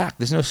 Fortnite's whack.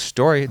 There's no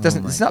story. It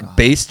doesn't. my It's not God.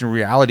 based in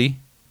reality.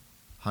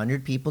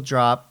 100 people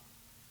drop.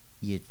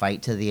 You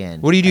fight to the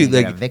end. What do you do? and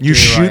get a Like victory you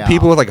shoot royale.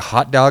 people with like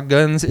hot dog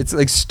guns? It's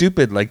like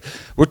stupid. Like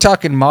we're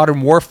talking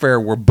modern warfare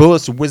where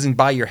bullets are whizzing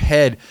by your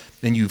head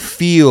and you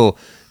feel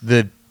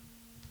the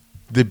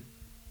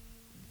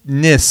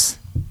ness.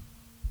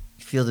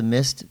 Feel the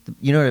mist.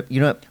 You know.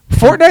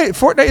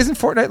 Fortnite isn't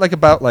Fortnite like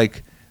about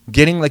like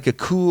getting like a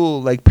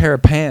cool like pair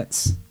of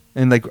pants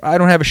and like I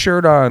don't have a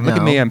shirt on. Look at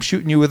No. me. I'm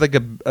shooting you with like a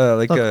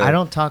Look, I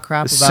don't talk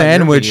crap about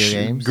sandwich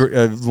your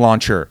video games.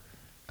 launcher.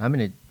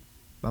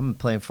 I'm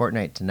playing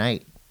Fortnite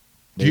tonight.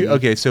 baby.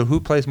 Okay, so who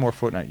plays more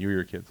Fortnite? You or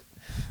your kids?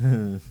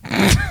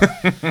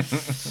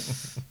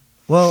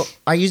 Well,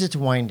 I use it to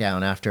wind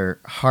down after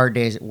hard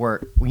days at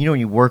work. You know when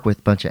you work with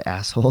a bunch of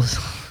assholes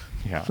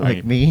Yeah,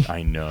 like me.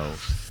 I know.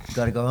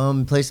 Got to go home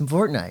and play some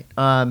Fortnite.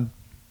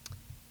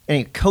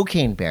 Anyway,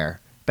 Cocaine Bear.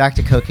 Back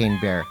to Cocaine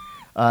Bear.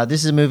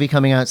 This is a movie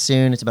coming out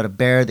soon. It's about a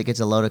bear that gets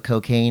a load of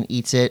cocaine,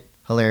 eats it,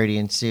 hilarity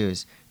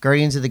ensues.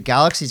 Guardians of the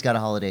Galaxy's got a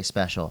holiday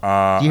special. Do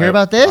you hear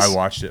about this? I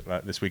watched it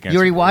this weekend. You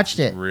already watched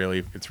it?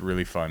 It's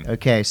really fun.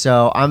 Okay,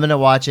 so I'm going to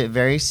watch it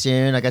very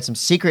soon. I got some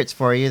secrets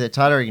for you that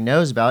Todd already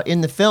knows about.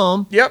 In the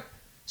film, Yep.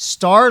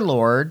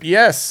 Star-Lord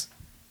Yes.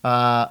 Do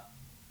you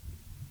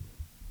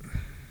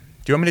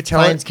want me to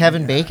tell finds it?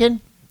 Kevin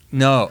Bacon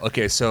No.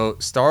 Okay, so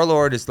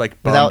Star-Lord is like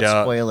without bummed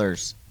out.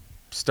 spoilers.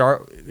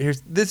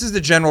 This is the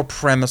general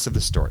premise of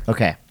the story.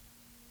 Okay.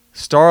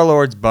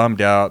 Star-Lord's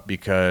bummed out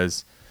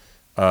because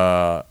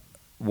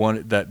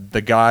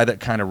the guy that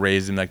kind of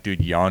raised him, like dude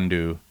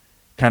Yondu,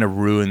 kind of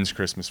ruins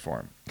Christmas for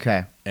him.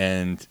 Okay.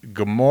 And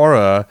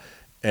Gamora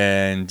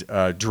and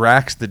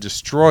Drax the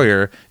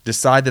Destroyer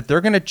decide that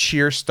they're going to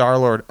cheer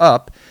Star-Lord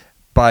up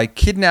by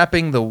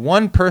kidnapping the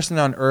one person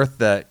on Earth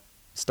that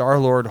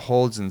Star-Lord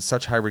holds in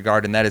such high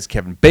regard, and that is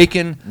Kevin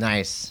Bacon.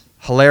 Nice.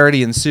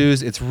 Hilarity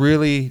ensues. It's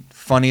really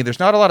funny. There's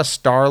not a lot of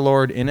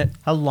Star-Lord in it.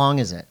 How long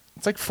is it?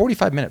 It's like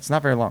 45 minutes.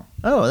 Not very long.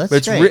 Oh, that's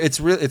but great.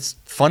 It's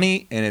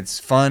funny and it's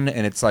fun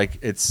and it's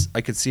like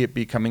I could see it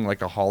becoming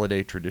like a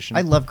holiday tradition.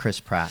 I love Chris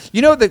Pratt.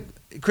 You know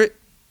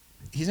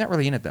he's not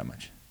really in it that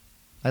much.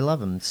 I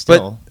love him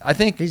still. But I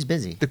think he's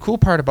busy. The cool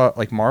part about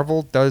like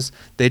Marvel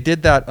they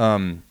did that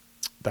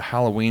the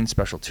Halloween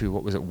special too.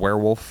 What was it?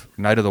 Werewolf,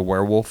 Night of the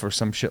Werewolf or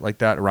some shit like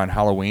that around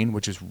Halloween,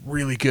 which is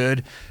really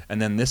good.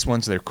 And then this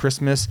one's their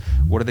Christmas.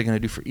 What are they going to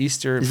do for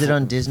Easter? Is it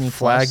on Disney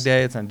Flag Plus?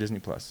 Day? It's on Disney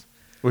Plus,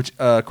 which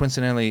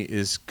coincidentally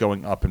is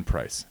going up in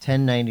price.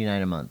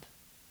 $10.99 a month.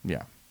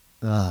 Yeah.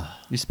 Ugh.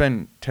 You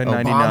spend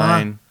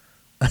 $10.99.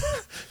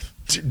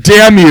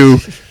 Damn you!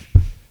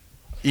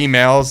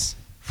 Emails.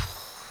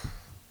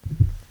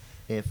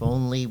 If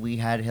only we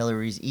had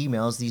Hillary's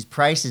emails, these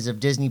prices of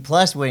Disney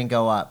Plus wouldn't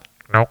go up.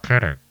 No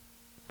kidding.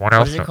 What What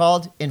else? is it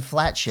called?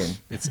 Inflation.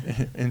 It's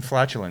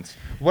inflatulence.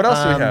 What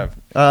else do we have?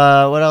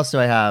 What else do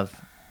I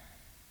have?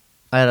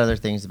 I had other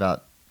things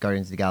about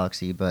Guardians of the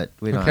Galaxy, but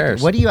we don't have cares?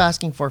 to. What are you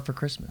asking for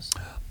Christmas?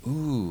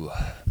 Ooh,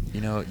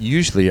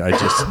 usually I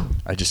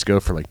just go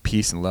for like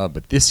peace and love,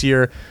 but this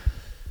year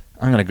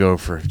I'm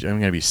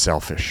gonna be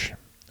selfish.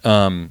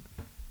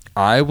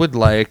 I would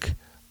like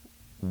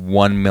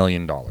 $1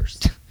 million.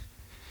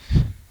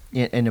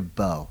 In a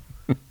bow.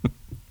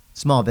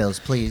 Small bills,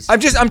 please.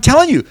 I'm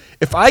telling you,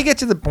 if I get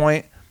to the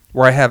point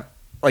where I have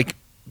like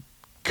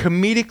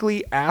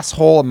comedically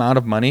asshole amount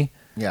of money,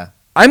 Yeah.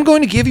 I'm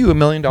going to give you $1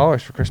 million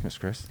for Christmas,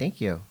 Chris.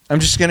 Thank you. I'm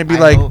just going to be I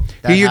like, hope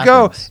that here you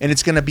happens. go. And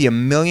it's going to be $1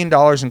 million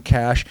in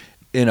cash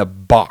in a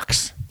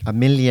box. $1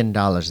 million in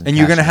And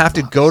you're going to have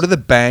to go to the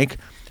bank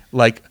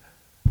like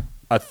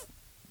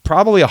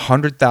probably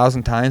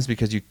 100,000 times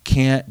because you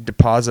can't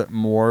deposit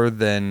more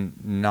than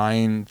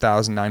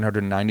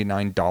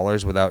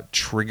 $9,999 without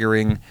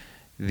triggering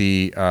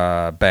the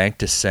bank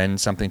to send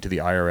something to the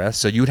IRS.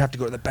 So you would have to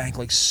go to the bank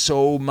like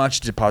so much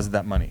to deposit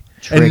that money.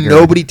 Triggered. And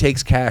nobody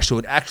takes cash. So it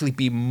would actually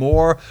be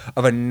more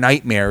of a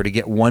nightmare to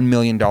get $1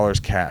 million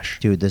cash.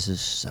 Dude, this is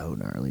so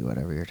gnarly.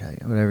 Whatever you're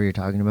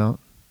talking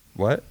about.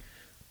 What?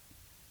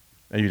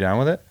 Are you down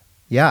with it?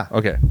 Yeah.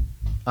 Okay.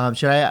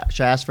 Should I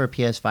ask for a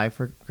PS5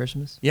 for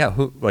Christmas? Yeah.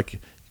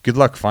 Good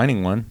luck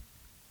finding one.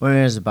 Well, I'm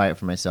going to just buy it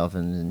for myself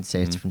and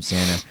say it's from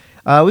Santa.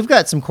 We've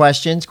got some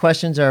questions.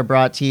 Questions are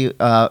brought to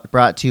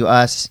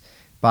us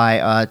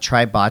by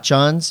Try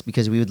Bachans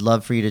because we would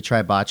love for you to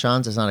try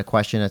Bachans. It's not a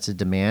question, that's a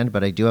demand,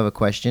 but I do have a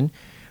question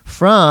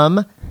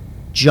from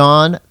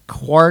John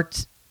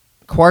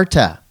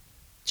Quarta.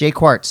 Jay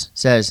Quartz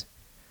says,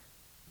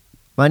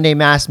 Monday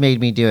M.A.S.S made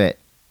me do it.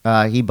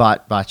 He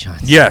bought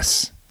Bachans.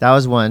 Yes. That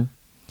was one.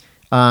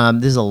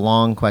 This is a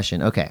long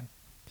question. Okay.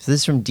 So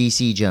this is from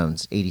DC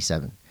Jones,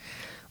 87.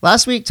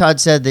 Last week,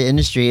 Todd said the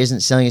industry isn't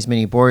selling as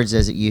many boards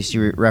as it used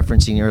to,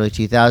 referencing the early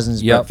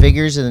 2000s, Yep. but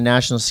figures of the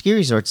National Ski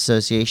Resorts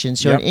Association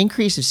show Yep. an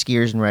increase of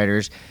skiers and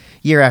riders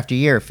year after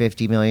year,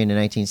 50 million in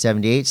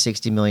 1978,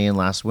 60 million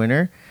last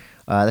winter.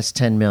 That's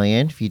 10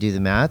 million if you do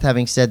the math.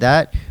 Having said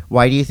that,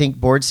 why do you think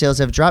board sales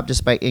have dropped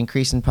despite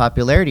increase in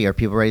popularity? Are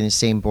people riding the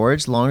same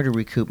boards longer to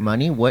recoup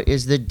money? What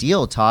is the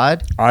deal,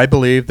 Todd? I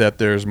believe that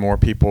there's more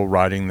people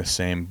riding the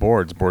same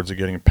boards. Boards are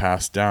getting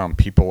passed down.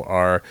 People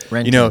are,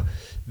 Renting.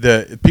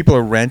 the people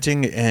are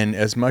renting, and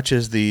as much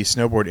as the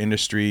snowboard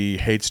industry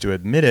hates to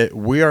admit it,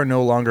 we are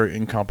no longer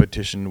in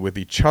competition with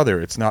each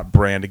other. It's not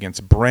brand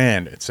against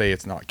brand.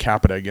 It's not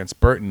Capita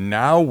against Burton.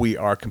 Now we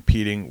are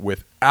competing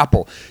with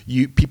Apple.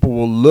 People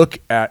will look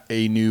at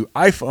a new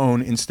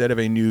iPhone instead of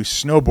a new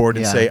snowboard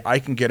and say, I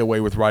can get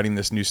away with riding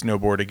this new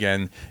snowboard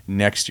again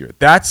next year.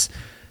 That's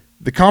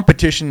the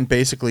competition.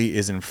 Basically,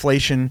 is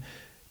inflation.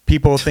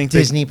 People think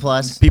Disney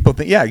Plus. People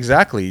think, yeah,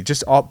 exactly.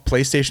 Just all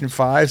PlayStation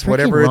 5s,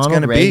 whatever it's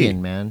going to be.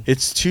 Man.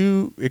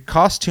 It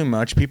costs too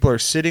much. People are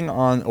sitting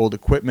on old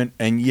equipment,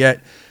 and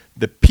yet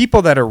the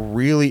people that are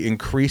really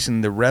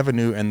increasing the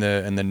revenue and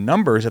the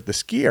numbers at the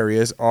ski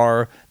areas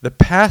are the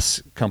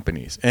pass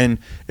companies. And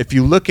if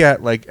you look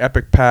at like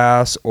Epic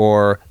Pass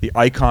or the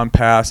Icon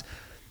Pass,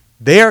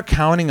 they are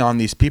counting on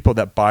these people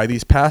that buy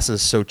these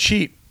passes so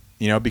cheap,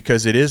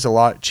 because it is a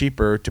lot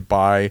cheaper to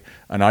buy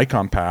an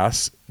Icon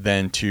Pass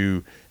than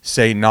to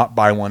say not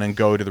buy one and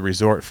go to the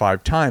resort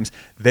 5 times.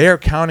 They are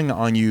counting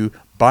on you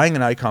buying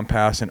an Icon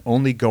Pass and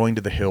only going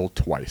to the hill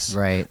twice.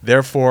 Right.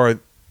 Therefore,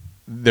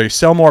 they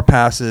sell more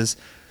passes.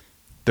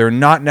 They're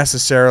not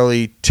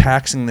necessarily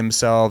taxing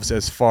themselves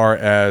as far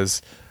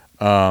as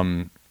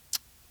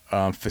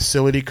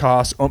facility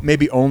costs,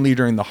 maybe only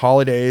during the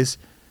holidays.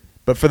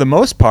 But for the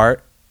most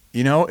part,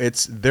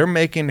 they're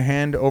making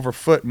hand over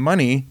foot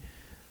money,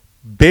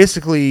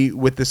 basically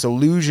with this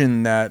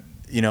illusion that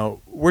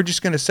we're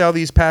just going to sell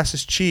these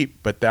passes cheap,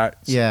 but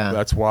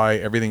that's why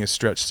everything is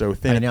stretched so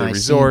thin at the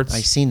resorts.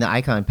 I seen the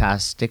Icon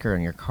Pass sticker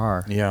on your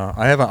car. Yeah,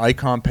 I have an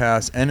Icon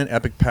Pass and an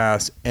Epic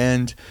Pass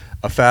and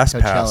a Fast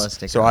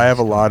Pass, so I have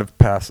a lot of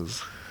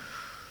passes.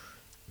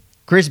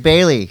 Chris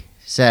Bailey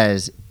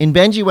says, in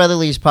Benji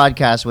Weatherly's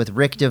podcast with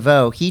Rick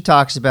DeVoe, he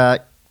talks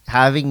about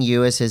having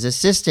you as his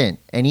assistant.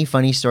 Any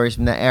funny stories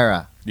from that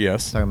era?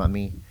 Yes. Talking about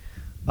me.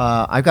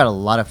 I've got a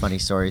lot of funny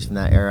stories from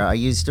that era. I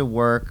used to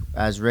work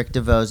as Rick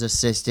DeVoe's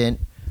assistant.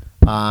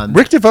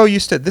 Rick DeVoe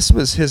this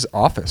was his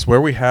office. Where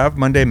we have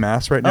Monday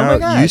Mass right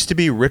now, used to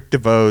be Rick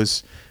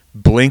DeVoe's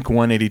Blink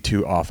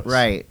 182 office.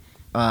 Right.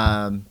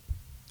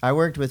 I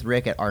worked with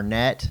Rick at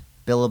Arnett,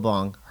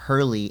 Billabong,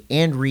 Hurley,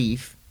 and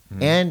Reef,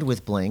 and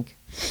with Blink.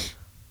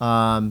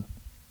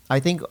 I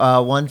think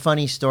one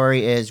funny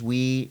story is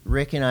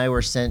Rick and I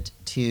were sent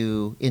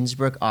to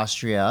Innsbruck,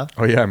 Austria.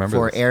 Oh yeah, I remember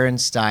for this. Aaron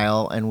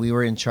Style, and we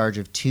were in charge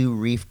of 2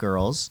 Reef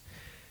girls.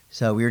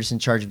 So we were just in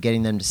charge of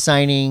getting them to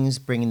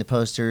signings, bringing the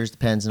posters, the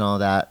pens, and all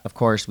that. Of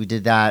course, we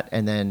did that,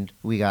 and then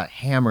we got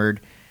hammered.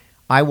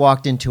 I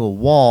walked into a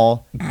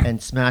wall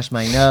and smashed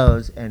my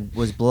nose and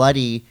was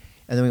bloody,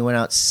 and then we went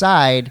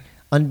outside.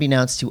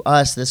 Unbeknownst to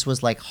us, this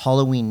was like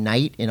Halloween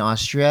night in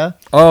Austria.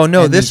 Oh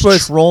no, this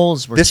was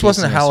trolls. This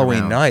wasn't a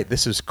Halloween night.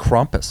 This was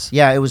Krampus.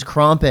 Yeah, it was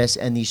Krampus,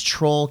 and these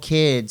troll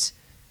kids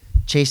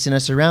chasing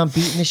us around,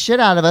 beating the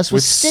shit out of us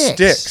with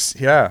sticks.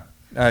 Yeah,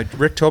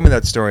 Rick told me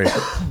that story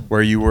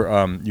where you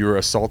were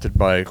assaulted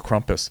by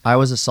Krampus. I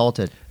was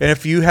assaulted. And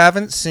if you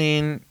haven't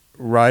seen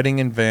Riding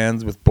in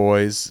Vans with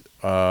Boys,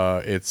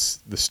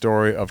 it's the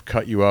story of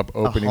Cut You Up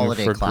opening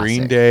for classic.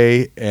 Green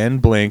Day and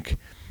Blink.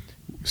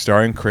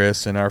 Starring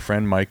Chris and our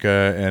friend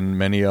Micah and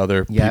many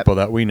other people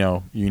that we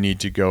know. You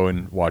need to go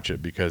and watch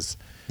it because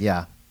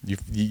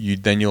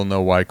then you'll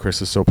know why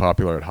Chris is so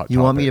popular at Hot Topic. You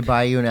want me to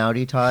buy you an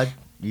Audi, Todd?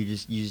 You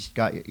just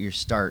got your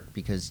start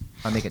because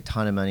I make a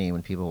ton of money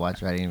when people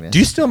watch Riding in Vans. Do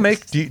you still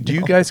make? Do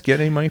you guys get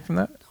any money from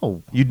that?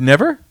 No. You'd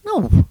never?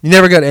 No. You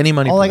never got any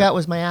money. All I that? got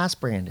was my ass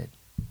branded.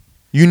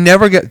 You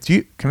never get?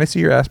 Can I see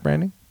your ass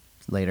branding?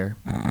 Later.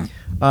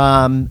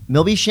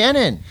 Milby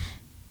Shannon,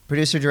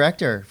 producer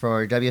director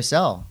for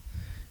WSL.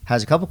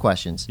 Has a couple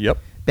questions. Yep.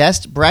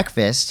 Best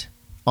breakfast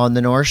on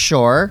the North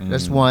Shore.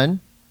 That's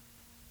one.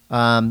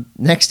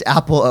 Next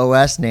Apple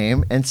OS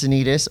name,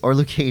 Encinitas or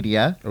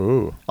Leucadia.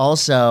 Ooh.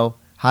 Also,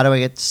 how do I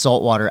get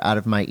salt water out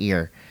of my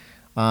ear?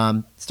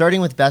 Starting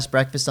with best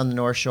breakfast on the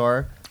North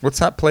Shore. What's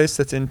that place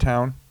that's in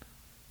town?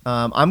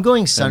 I'm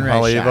going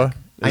Sunrise Shack.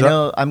 I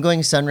know I'm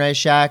going Sunrise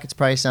Shack. It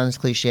probably sounds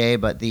cliche,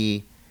 but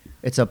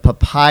it's a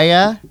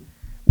papaya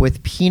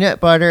with peanut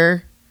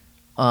butter,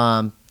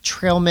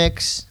 trail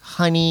mix,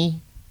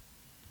 honey.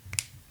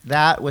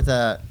 That with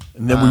a...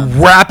 And then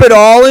we wrap it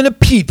all in a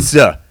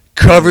pizza.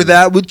 Cover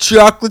that with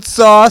chocolate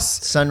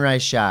sauce.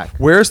 Sunrise Shack.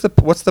 What's the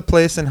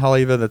place in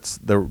Haleiwa that's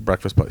the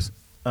breakfast place?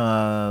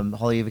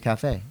 Haleiwa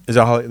Cafe. Is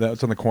that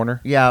that's on the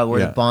corner? Yeah,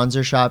 where the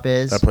Bonzer shop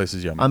is. That place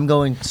is yummy. I'm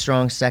going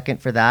strong second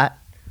for that.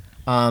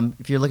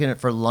 If you're looking at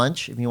for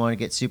lunch, if you want to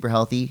get super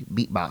healthy,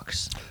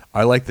 Beatbox.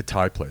 I like the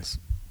Thai place.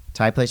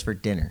 Thai place for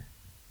dinner.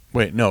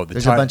 Wait, no.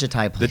 There's a bunch of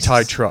Thai places. The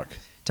Thai truck.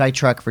 Thai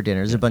truck for dinner.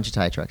 There's a bunch of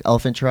Thai trucks.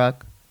 Elephant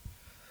truck.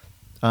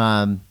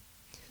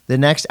 The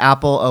next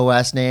Apple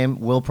OS name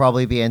will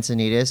probably be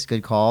Encinitas.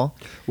 Good call.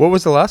 What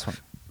was the last one?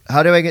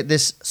 How do I get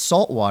this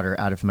salt water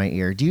out of my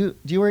ear? Do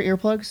you wear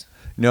earplugs?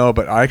 No,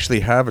 but I actually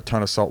have a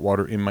ton of salt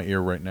water in my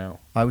ear right now.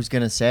 I was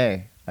gonna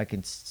say I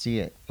can see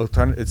it.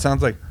 It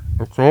sounds like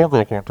I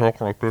talk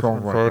like this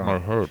inside my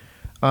head.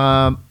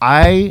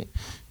 I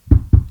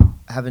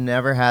have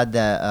never had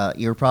the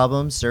ear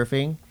problems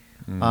surfing.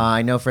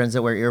 I know friends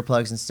that wear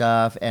earplugs and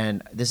stuff,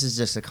 and this is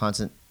just a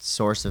constant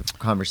source of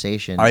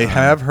conversation. I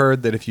have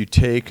heard that if you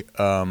take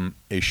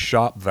a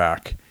shop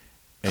vac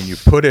and you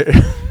put it...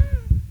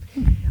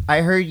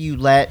 I heard you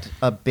let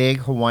a big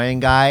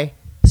Hawaiian guy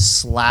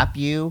slap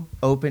you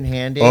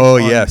open-handed. Oh,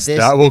 yes.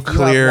 That will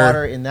clear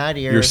water in that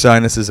ear, your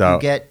sinuses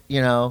out. Get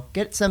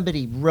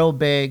somebody real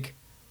big,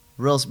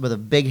 with a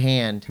big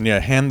hand. Yeah,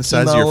 hand the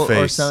size of your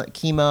face.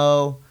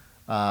 Chemo,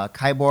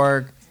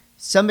 Kyborg,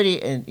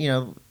 somebody,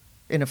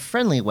 in a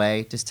friendly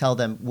way, just tell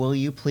them, will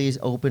you please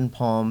open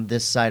palm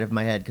this side of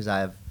my head?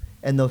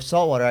 And the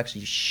salt water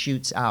actually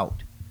shoots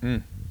out.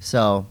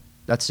 So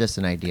that's just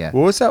an idea.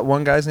 What was that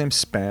one guy's name?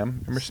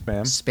 Spam? Remember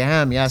Spam?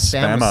 Spam, yeah.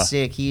 Spam was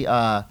sick.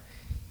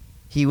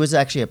 He was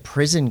actually a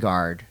prison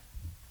guard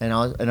and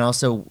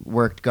also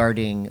worked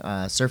guarding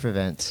surf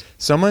events.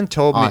 Someone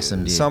told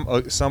awesome, me,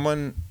 dude.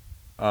 someone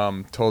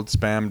told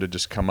Spam to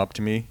just come up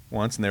to me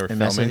once and they were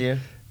filming. Mess with you?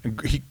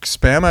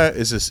 Spam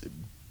is this...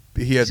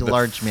 He's a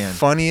large man.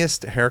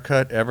 Funniest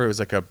haircut ever. It was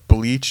like a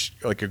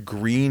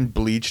green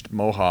bleached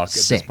mohawk at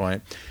this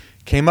point.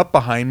 Came up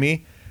behind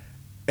me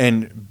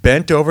and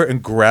bent over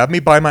and grabbed me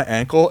by my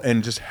ankle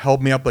and just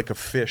held me up like a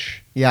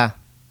fish. Yeah,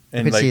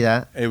 and I could see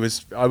that. I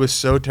was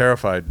so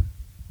terrified.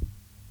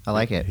 I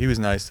like it. He was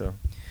nice though.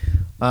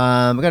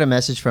 I got a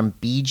message from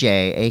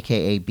BJ,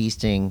 aka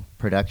Beasting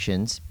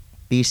Productions,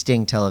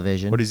 Beasting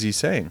Television. What is he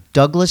saying?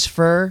 Douglas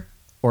fir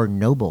or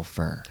noble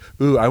fir?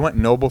 Ooh, I went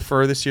noble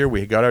fir this year.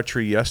 We got our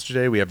tree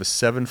yesterday. We have a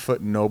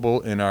 7-foot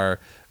noble in our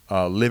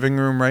living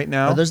room right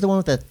now. Are those the one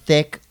with the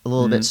thick, a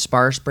little bit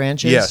sparse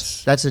branches?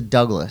 Yes. That's a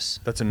Douglas.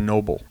 That's a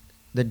noble.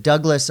 The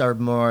Douglas are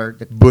more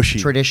Bushy.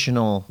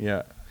 traditional.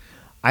 Yeah.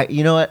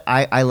 You know what?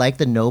 I like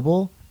the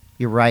noble.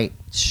 You're right.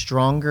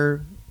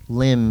 Stronger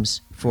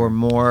limbs for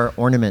more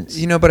ornaments.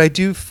 You know, but I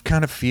do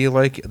kind of feel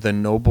like the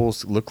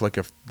nobles look like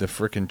the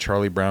frickin'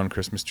 Charlie Brown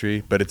Christmas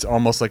tree, but it's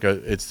almost like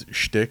it's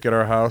shtick at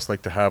our house,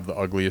 like to have the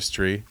ugliest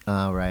tree.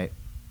 Oh, right.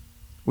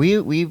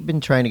 We've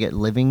been trying to get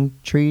living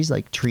trees,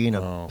 like tree in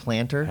a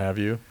planter. Have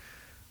you?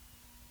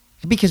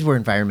 Because we're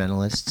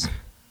environmentalists.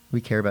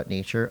 We care about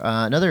nature.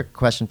 Another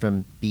question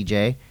from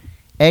BJ.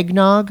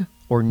 Eggnog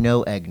or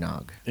no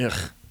eggnog? Ugh.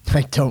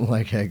 I don't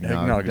like eggnog.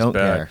 Eggnog don't is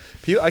bad.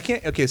 care. I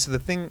can't. Okay, so the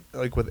thing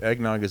like with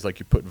eggnog is like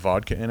you put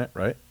vodka in it,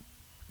 right?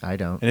 I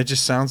don't. And it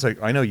just sounds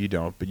like, I know you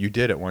don't, but you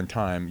did at one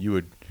time. You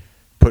would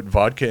put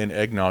vodka in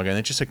eggnog, and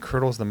it just like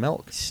curdles the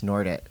milk.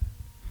 Snort it.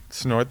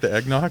 Snort the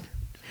eggnog?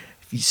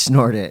 If you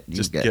snort it, you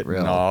Just get get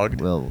real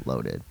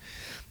loaded.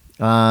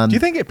 Do you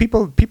think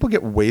people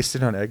get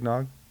wasted on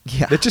eggnog?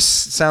 Yeah. It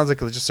just sounds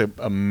like it's just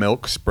a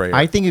milk spray.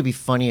 I think it'd be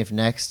funny if a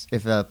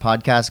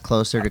podcast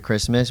closer to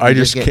Christmas, I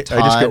just get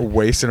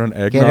wasted on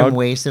eggnog. Get him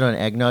wasted on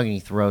eggnog, and he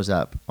throws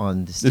up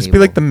on the table. This would be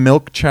like the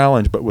milk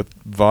challenge, but with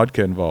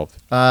vodka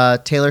involved.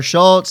 Taylor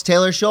Schultz,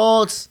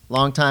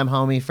 longtime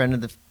homie, friend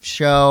of the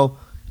show,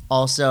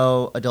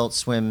 also Adult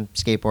Swim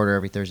skateboarder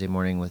every Thursday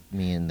morning with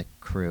me and the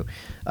crew.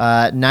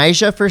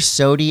 Nyjah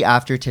SOTY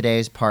after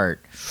today's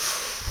part.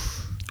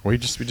 We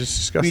just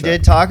discussed that. We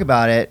did talk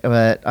about it,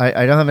 but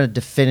I don't have a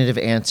definitive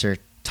answer.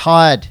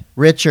 Todd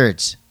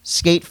Richards,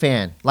 skate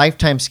fan,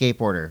 lifetime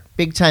skateboarder,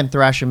 big time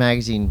Thrasher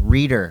magazine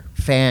reader,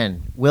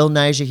 fan. Will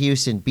Nyjah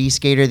Houston be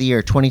Skater of the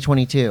Year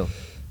 2022?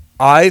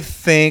 I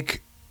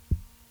think.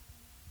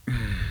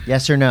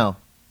 Yes or no?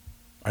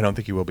 I don't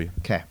think he will be.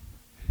 Okay.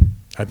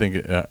 I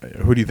think.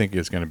 Who do you think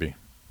it's going to be?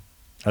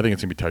 I think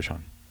it's going to be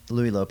Tyshawn.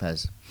 Louis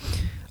Lopez.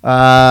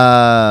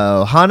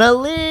 Hana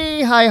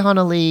Lee. Hi,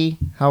 Hana Lee.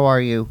 How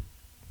are you?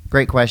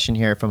 Great question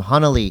here from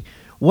Hana Lee.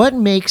 What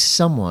makes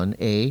someone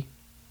a,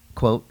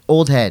 quote,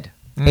 old head?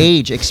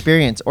 Age,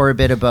 experience, or a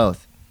bit of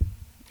both?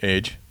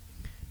 Age.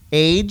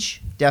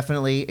 Age,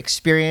 definitely.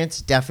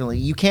 Experience, definitely.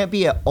 You can't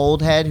be an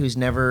old head who's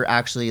never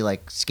actually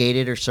like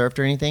skated or surfed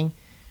or anything.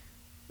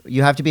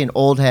 You have to be an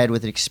old head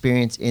with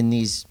experience in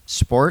these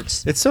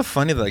sports. It's so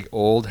funny that like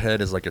old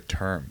head is like a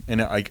term,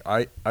 and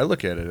I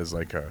look at it as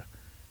like a,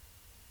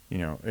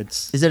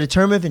 it's. Is it a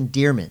term of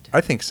endearment?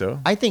 I think so.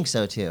 I think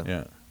so too.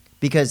 Yeah.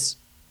 Because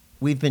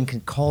we've been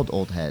called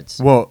old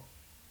heads. Well,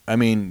 I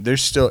mean,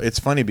 it's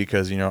funny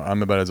because,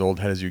 I'm about as old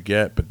head as you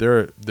get, but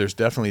there's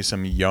definitely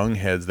some young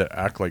heads that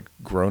act like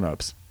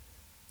grown-ups.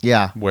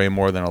 Yeah. Way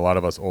more than a lot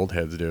of us old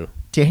heads do.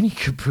 Danny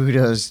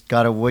Caputo's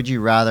got a would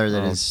you rather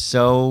that is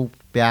so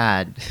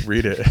bad.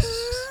 Read it.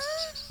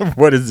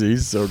 What is he?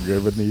 He's so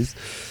good with these.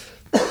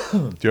 Do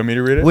you want me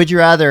to read it? Would you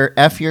rather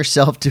F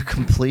yourself to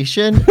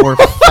completion or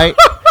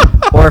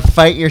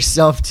fight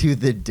yourself to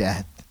the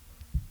death?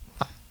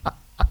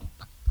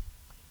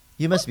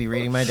 You must be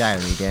reading my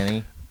diary,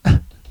 Danny.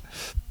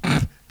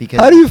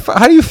 Because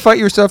how do you fight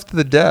yourself to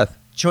the death?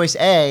 Choice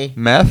A,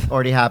 meth,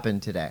 already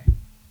happened today.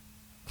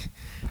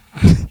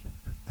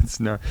 It's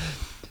not.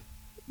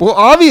 Well,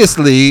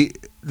 obviously,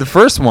 the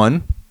first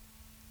one.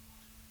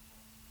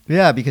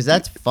 Yeah, because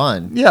that's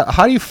fun. Yeah,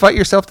 how do you fight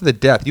yourself to the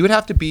death? You would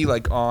have to be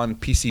like on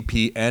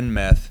PCP and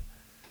meth,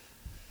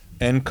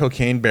 and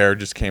Cocaine Bear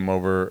just came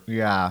over.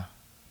 Yeah,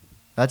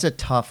 that's a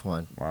tough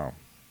one. Wow.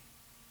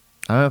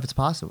 I don't know if it's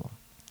possible.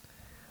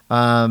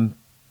 Podcast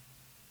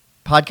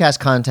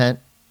content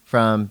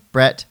from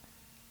Brett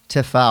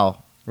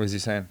Tifal. What is he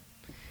saying?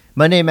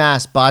 Monday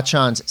M.A.S.S,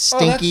 Bachan's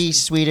stinky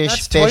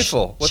Swedish fish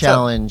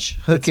challenge.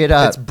 Hook it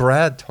up. It's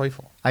Brad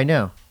Teufel. I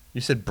know.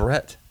 You said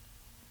Brett.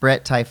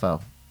 Brett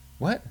Tifo.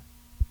 What?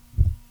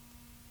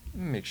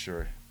 Let me make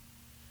sure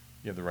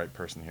you have the right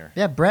person here.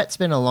 Yeah, Brett's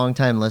been a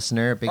long-time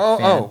listener, a big fan.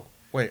 Oh,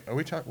 wait. Are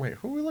we talking? Wait,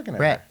 who are we looking at?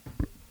 Brett.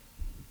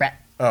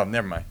 Oh,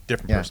 never mind.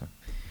 Different person.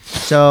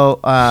 So,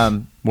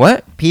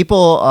 what?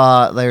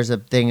 People, there's a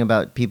thing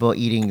about people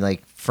eating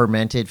like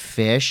fermented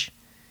fish,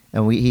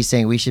 and he's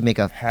saying we should make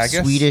a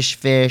haggis? Swedish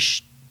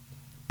fish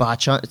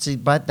bachan. See,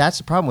 but that's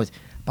the problem with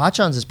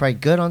bachans is probably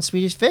good on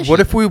Swedish fish. What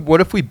if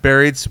we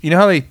buried? You know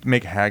how they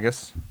make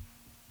haggis?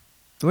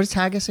 What is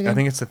haggis again? I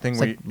think it's the thing it's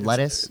where like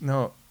lettuce.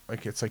 No,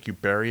 like it's like you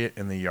bury it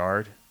in the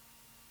yard.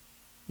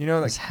 You know,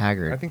 like it's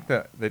haggard. I think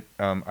that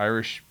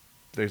Irish.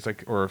 There's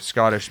like, or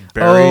Scottish,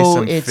 bury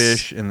some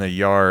fish in the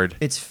yard.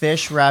 It's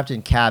fish wrapped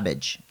in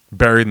cabbage.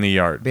 Buried in the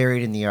yard.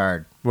 Buried in the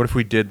yard. What if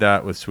we did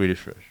that with Swedish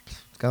fish?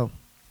 Let's go.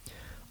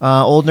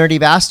 Old Nerdy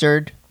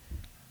Bastard.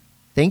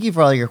 Thank you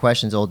for all your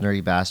questions, Old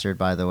Nerdy Bastard,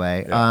 by the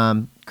way.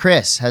 Yeah.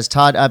 Chris, has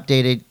Todd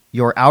updated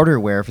your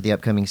outerwear for the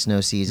upcoming snow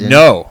season?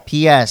 No.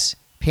 P.S.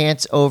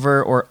 Pants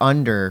over or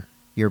under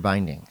your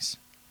bindings?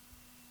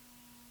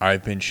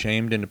 I've been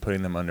shamed into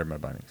putting them under my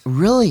bindings.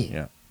 Really?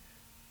 Yeah.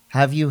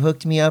 Have you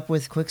hooked me up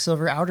with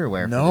Quicksilver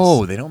outerwear?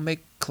 No, they don't make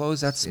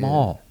clothes that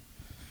small.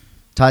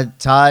 Todd.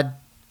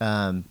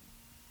 I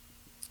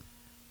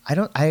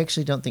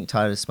actually don't think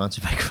Todd is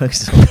sponsored by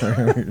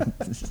Quicksilver.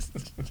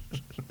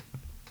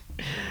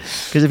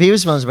 Because if he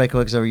was sponsored by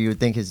Quicksilver, you would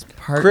think his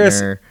partner.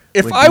 Chris,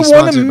 if would I be won $1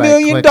 sponsored by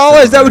million,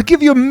 Quicksilver. that would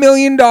give you $1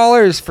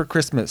 million for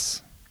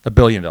Christmas. $1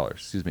 billion,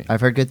 excuse me.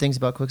 I've heard good things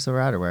about Quicksilver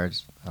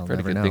outerwear. I'll I've heard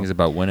never good know. things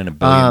about winning $1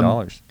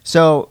 billion.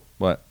 So,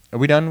 What? Are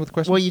we done with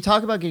questions? well, you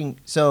talk about getting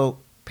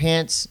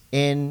pants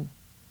in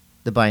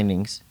the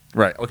bindings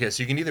Right. Okay.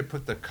 So you can either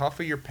put the cuff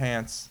of your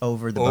pants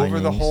over the over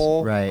the bindings,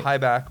 whole right? high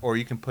back, or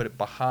you can put it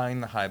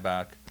behind the high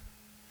back.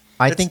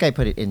 I think I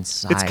put it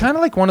inside. It's kind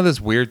of like one of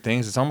those weird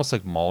things. It's almost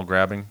like mall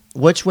grabbing.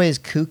 Which way is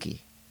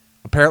kooky?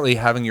 Apparently,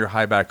 having your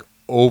high back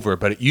over,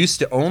 but it used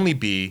to only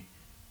be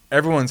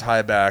everyone's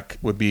high back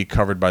would be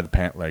covered by the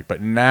pant leg,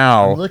 but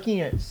now I'm looking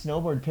at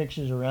snowboard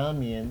pictures around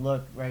me, and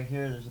look right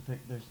here.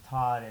 There's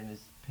Todd, and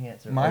his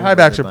pants are. my over high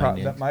backs the are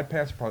bindings. my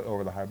pants are probably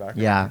over the high back.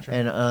 Yeah,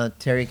 and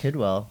Terry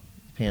Kidwell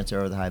pants are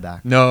over the high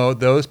back. No,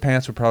 those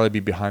pants would probably be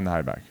behind the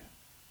high back.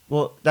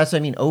 Well, that's what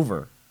I mean.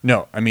 Over.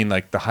 No, I mean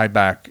like the high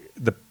back.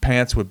 The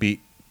pants would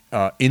be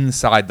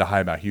inside the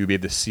high back. You would be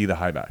able to see the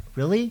high back.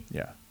 Really?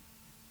 Yeah.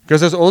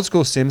 Because those old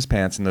school Sims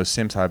pants and those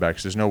Sims high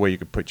backs, there's no way you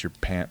could put your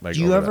pant leg.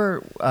 Do you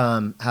over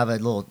ever have a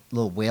little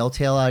whale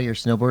tail out of your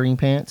snowboarding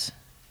pants?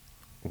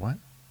 that. What?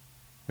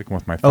 Like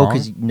with my thong? Oh,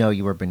 because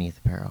you were beneath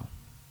apparel.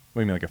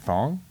 What do you mean, like a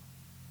thong?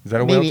 Is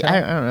that a Maybe whale I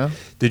tail? don't know.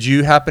 Did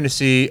you happen to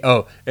see?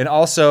 Oh, and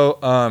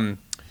also,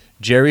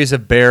 Jerry's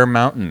of Bear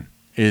Mountain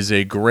is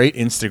a great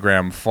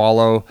Instagram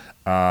follow.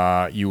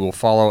 You will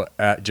follow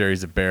at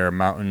Jerry's of Bear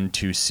Mountain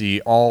to see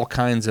all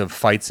kinds of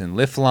fights in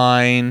lift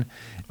line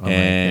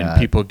and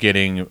people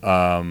getting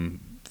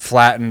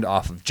flattened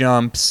off of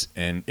jumps,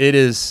 and it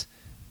is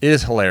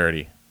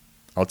hilarity.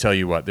 I'll tell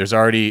you what. There was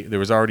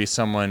already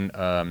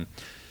someone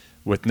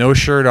with no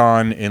shirt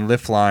on in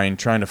lift line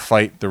trying to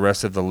fight the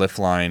rest of the lift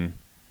line.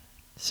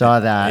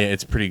 Saw that.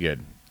 It's pretty good.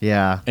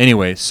 Yeah.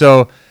 Anyway,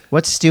 so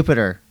What's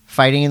stupider,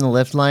 fighting in the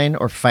lift line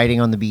or fighting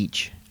on the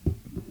beach?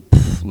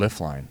 lift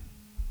line.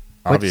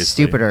 What's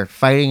Obviously. stupider,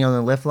 fighting on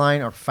the lift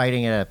line or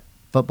fighting at a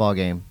football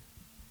game?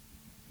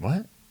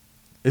 What?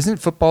 Isn't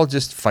football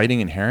just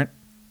fighting inherent?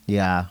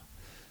 Yeah.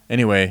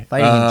 Anyway,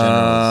 Fighting in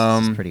general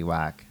is pretty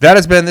whack. that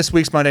has been this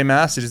week's Monday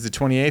Mass. It is the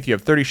 28th. You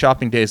have 30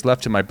 shopping days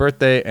left to my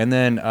birthday, and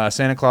then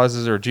Santa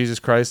Claus's or Jesus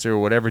Christ or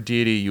whatever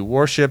deity you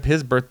worship,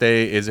 his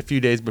birthday is a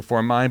few days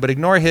before mine, but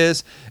ignore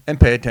his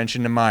and pay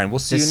attention to mine. We'll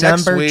see you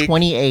next December week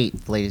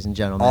 28th, ladies and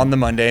gentlemen. on the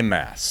Monday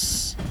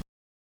Mass.